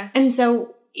 Yeah. And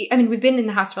so, I mean, we've been in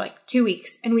the house for like 2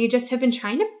 weeks, and we just have been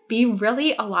trying to be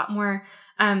really a lot more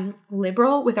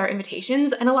liberal with our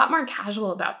invitations and a lot more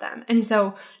casual about them. And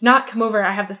so not come over,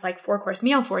 I have this like 4-course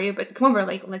meal for you, but come over,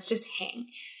 like, let's just hang.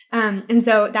 And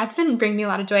so that's been bringing me a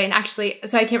lot of joy. And actually,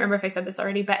 so I can't remember if I said this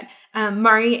already, but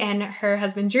Mari and her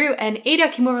husband Drew and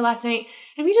Ada came over last night,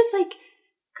 and we just like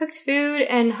cooked food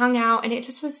and hung out, and it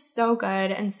just was so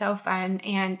good and so fun,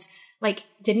 and like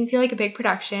didn't feel like a big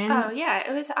production. Oh yeah,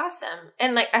 it was awesome.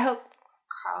 And like I hope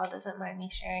Carl doesn't mind me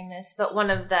sharing this, but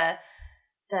one of the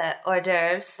hors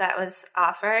d'oeuvres that was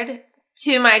offered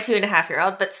to my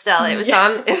 2.5-year-old, but still it was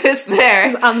there.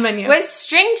 It was on the menu. Was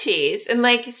string cheese. And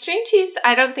like string cheese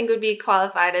I don't think would be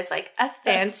qualified as like a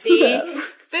fancy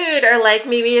food, or like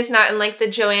maybe it's not in like the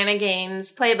Joanna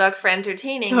Gaines playbook for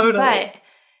entertaining. Totally. But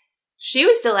she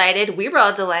was delighted. We were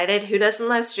all delighted. Who doesn't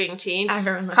love string cheese?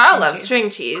 Everyone loves Carl string loves cheese. string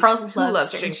cheese. Carl Who loves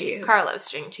string string cheese? cheese. Carl loves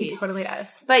string cheese. He totally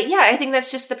does. But yeah, I think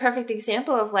that's just the perfect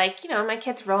example of like, you know, my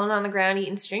kids rolling on the ground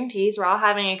eating string cheese. We're all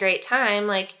having a great time.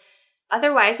 Like,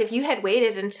 otherwise, if you had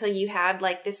waited until you had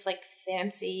like this like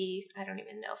fancy, I don't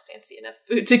even know fancy enough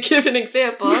food to give an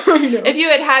example. If you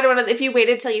had if you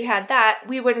waited till you had that,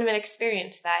 we wouldn't have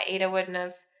experienced that. Ada wouldn't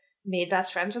have made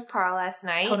best friends with Carl last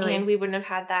night. Totally. And we wouldn't have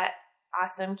had that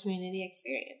awesome community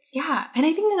experience. Yeah. And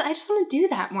I think that I just want to do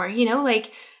that more, you know, like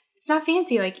it's not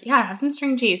fancy. Like, yeah, have some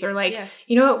string cheese, or like,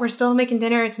 you know what, we're still making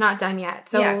dinner. It's not done yet.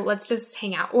 So let's just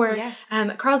hang out. Or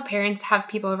Carl's parents have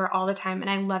people over all the time, and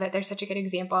I love it. They're such a good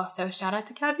example. So shout out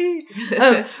to Kathy.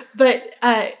 But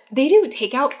they do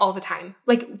takeout all the time,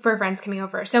 like for friends coming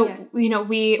over. So, you know,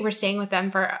 we were staying with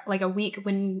them for like a week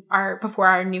before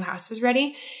our new house was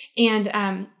ready.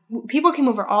 And people came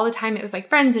over all the time. It was like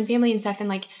friends and family and stuff. And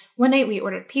like one night we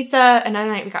ordered pizza, another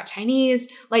night we got Chinese,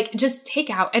 like just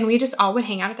takeout, and we just all would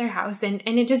hang out at their house, and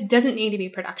it just doesn't need to be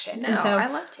production. No, and so I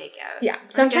love takeout. Yeah.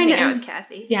 So I'm trying to hang out with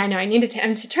Kathy. Yeah, I know.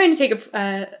 I'm trying to take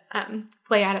a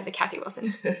play out of the Kathy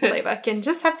Wilson playbook and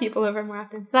just have people over more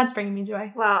often. So that's bringing me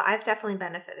joy. Well, I've definitely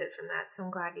benefited from that. So I'm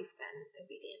glad you've been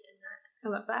obedient in that.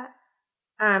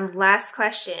 I love that. Last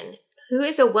question. Who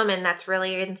is a woman that's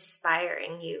really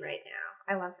inspiring you right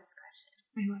now? I love this question.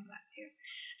 I love that too.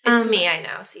 It's me, I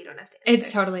know, so you don't have to answer.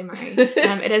 It's totally Mari.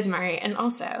 It is Mari. And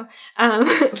also,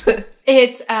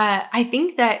 it's, I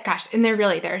think that, gosh, and there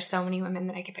are so many women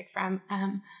that I could pick from.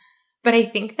 But I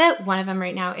think that one of them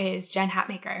right now is Jen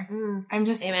Hatmaker. I'm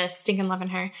just stinking loving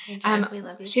her. Hey Jen, we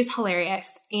love you. She's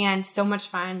hilarious and so much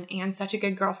fun and such a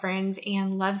good girlfriend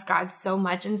and loves God so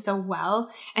much and so well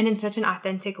and in such an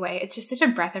authentic way. It's just such a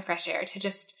breath of fresh air to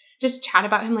just chat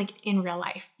about him like in real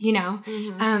life, you know?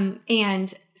 Mm-hmm.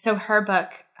 And so her book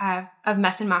of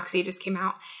Mess and Moxie just came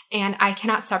out, and I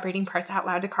cannot stop reading parts out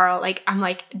loud to Carl. Like I'm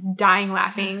like dying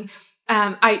laughing.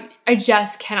 I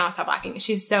just cannot stop laughing.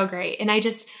 She's so great. And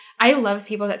I love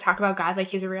people that talk about God like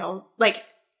he's a real, like,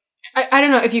 I don't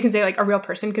know if you can say like a real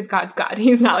person, because God's God.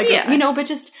 He's not like, you know, but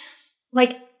just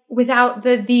like without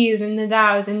the these and the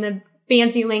thous and the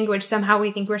fancy language somehow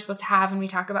we think we're supposed to have when we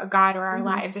talk about God or our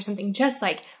lives or something. Just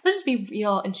like, let's just be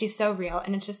real. And she's so real,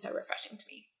 and it's just so refreshing to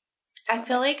me. I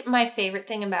feel like my favorite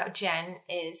thing about Jen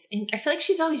is, I feel like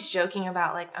she's always joking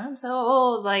about like, I'm so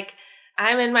old, like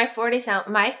I'm in my 40s now.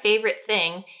 My favorite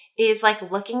thing is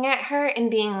like looking at her and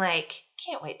being like,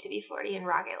 can't wait to be 40 and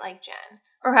rock it like Jen.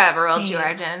 Or however old you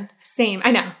are, Jen. Same.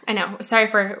 I know. Sorry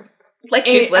for... Like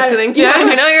she's listening, Jen.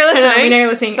 We know you're listening. We know you're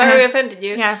listening. Sorry we offended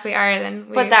you. Yeah, if we are,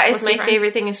 then But that is my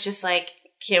favorite thing, is just like,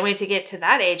 can't wait to get to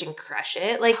that age and crush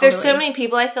it. Like there's so many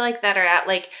people I feel like that are at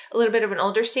like a little bit of an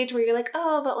older stage where you're like,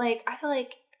 oh, but like I feel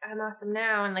like I'm awesome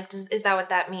now. And like, is that what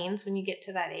that means when you get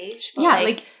to that age? But yeah,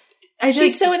 like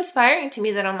she's so inspiring to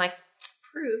me that I'm like,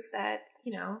 proof that,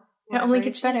 you know, it only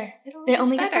gets better. It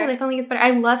only gets better. Life only gets better.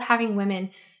 I love having women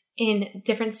in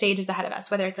different stages ahead of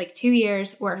us, whether it's like 2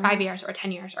 years or 5 years or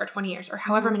 10 years or 20 years or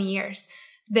however many years,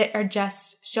 that are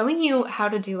just showing you how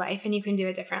to do life, and you can do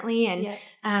it differently. And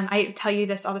I tell you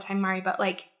this all the time, Mari, but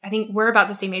like, I think we're about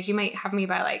the same age. You might have me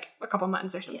by like a couple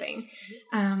months or something.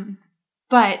 Yes.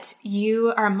 But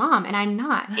you are a mom and I'm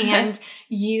not. And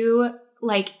you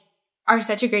like are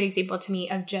such a great example to me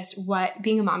of just what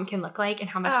being a mom can look like and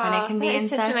how much fun it can be. That is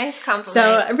such a nice compliment.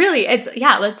 So really, it's,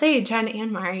 let's say Jen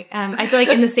and Mari. I feel like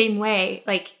in the same way,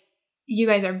 like you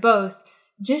guys are both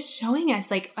just showing us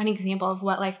like an example of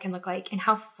what life can look like and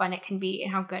how fun it can be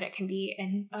and how good it can be.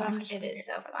 And so it is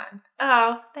so fun.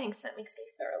 Oh, thanks. That makes me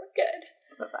feel really good.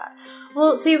 Love that.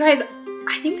 Well, so you guys,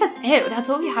 I think that's it. That's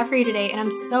what we have for you today. And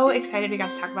I'm so excited we got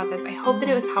to talk about this. I hope that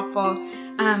it was helpful.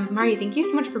 Mari, thank you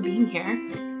so much for being here.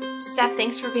 Steph,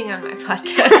 thanks for being on my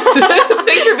podcast.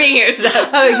 Thanks for being here,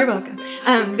 Steph. Oh, you're welcome.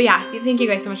 But yeah, thank you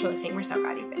guys so much for listening. We're so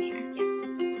glad you've been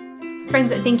here.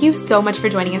 Friends, thank you so much for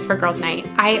joining us for Girls Night.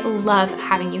 I love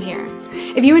having you here.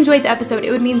 If you enjoyed the episode,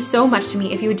 it would mean so much to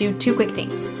me if you would do 2 quick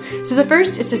things. So the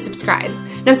first is to subscribe.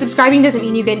 Now, subscribing doesn't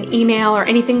mean you get an email or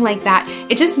anything like that.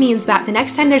 It just means that the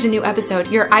next time there's a new episode,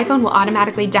 your iPhone will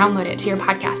automatically download it to your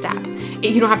podcast app.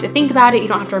 You don't have to think about it. You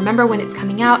don't have to remember when it's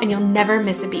coming out, and you'll never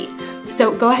miss a beat.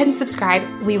 So go ahead and subscribe.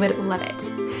 We would love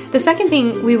it. The second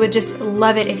thing we would just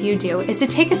love it if you do is to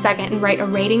take a second and write a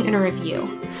rating and a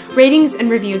review. Ratings and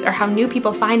reviews are how new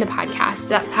people find the podcast.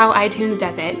 That's how iTunes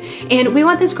does it. And we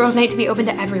want this Girls Night to be open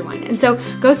to everyone. And so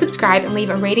go subscribe and leave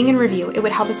a rating and review. It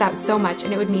would help us out so much,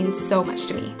 and it would mean so much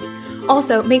to me.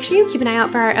 Also, make sure you keep an eye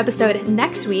out for our episode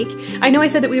next week. I know I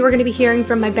said that we were going to be hearing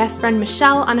from my best friend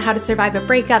Michelle on how to survive a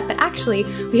breakup, but actually,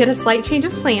 we had a slight change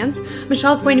of plans.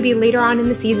 Michelle's going to be later on in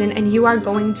the season, and you are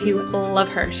going to love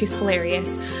her. She's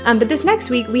hilarious. But this next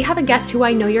week, we have a guest who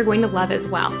I know you're going to love as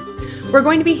well. We're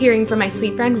going to be hearing from my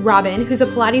sweet friend Robin, who's a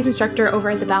Pilates instructor over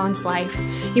at The Balanced Life.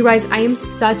 You guys, I am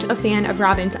such a fan of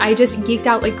Robin's. I just geeked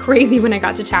out like crazy when I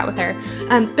got to chat with her.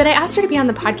 But I asked her to be on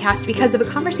the podcast because of a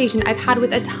conversation I've had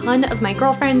with a ton of my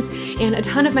girlfriends and a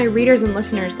ton of my readers and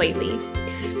listeners lately.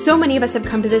 So many of us have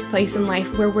come to this place in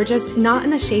life where we're just not in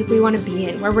the shape we want to be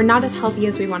in, where we're not as healthy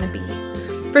as we want to be.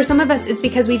 For some of us, it's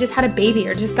because we just had a baby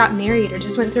or just got married or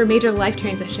just went through a major life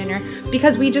transition, or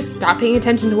because we just stopped paying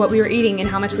attention to what we were eating and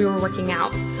how much we were working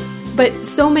out. But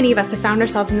so many of us have found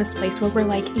ourselves in this place where we're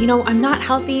like, I'm not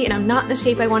healthy and I'm not in the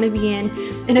shape I want to be in,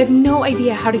 and I have no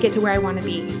idea how to get to where I want to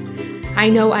be. I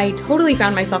know I totally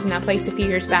found myself in that place a few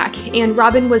years back, and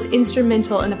Robin was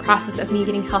instrumental in the process of me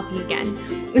getting healthy again.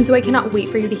 And so I cannot wait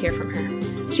for you to hear from her.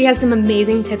 She has some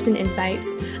amazing tips and insights,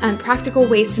 practical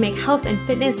ways to make health and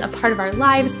fitness a part of our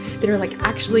lives that are like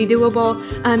actually doable,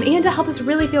 and to help us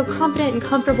really feel confident and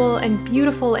comfortable and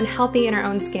beautiful and healthy in our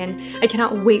own skin. I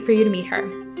cannot wait for you to meet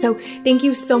her. So thank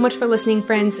you so much for listening,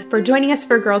 friends, for joining us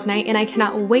for Girls Night, and I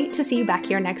cannot wait to see you back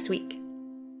here next week.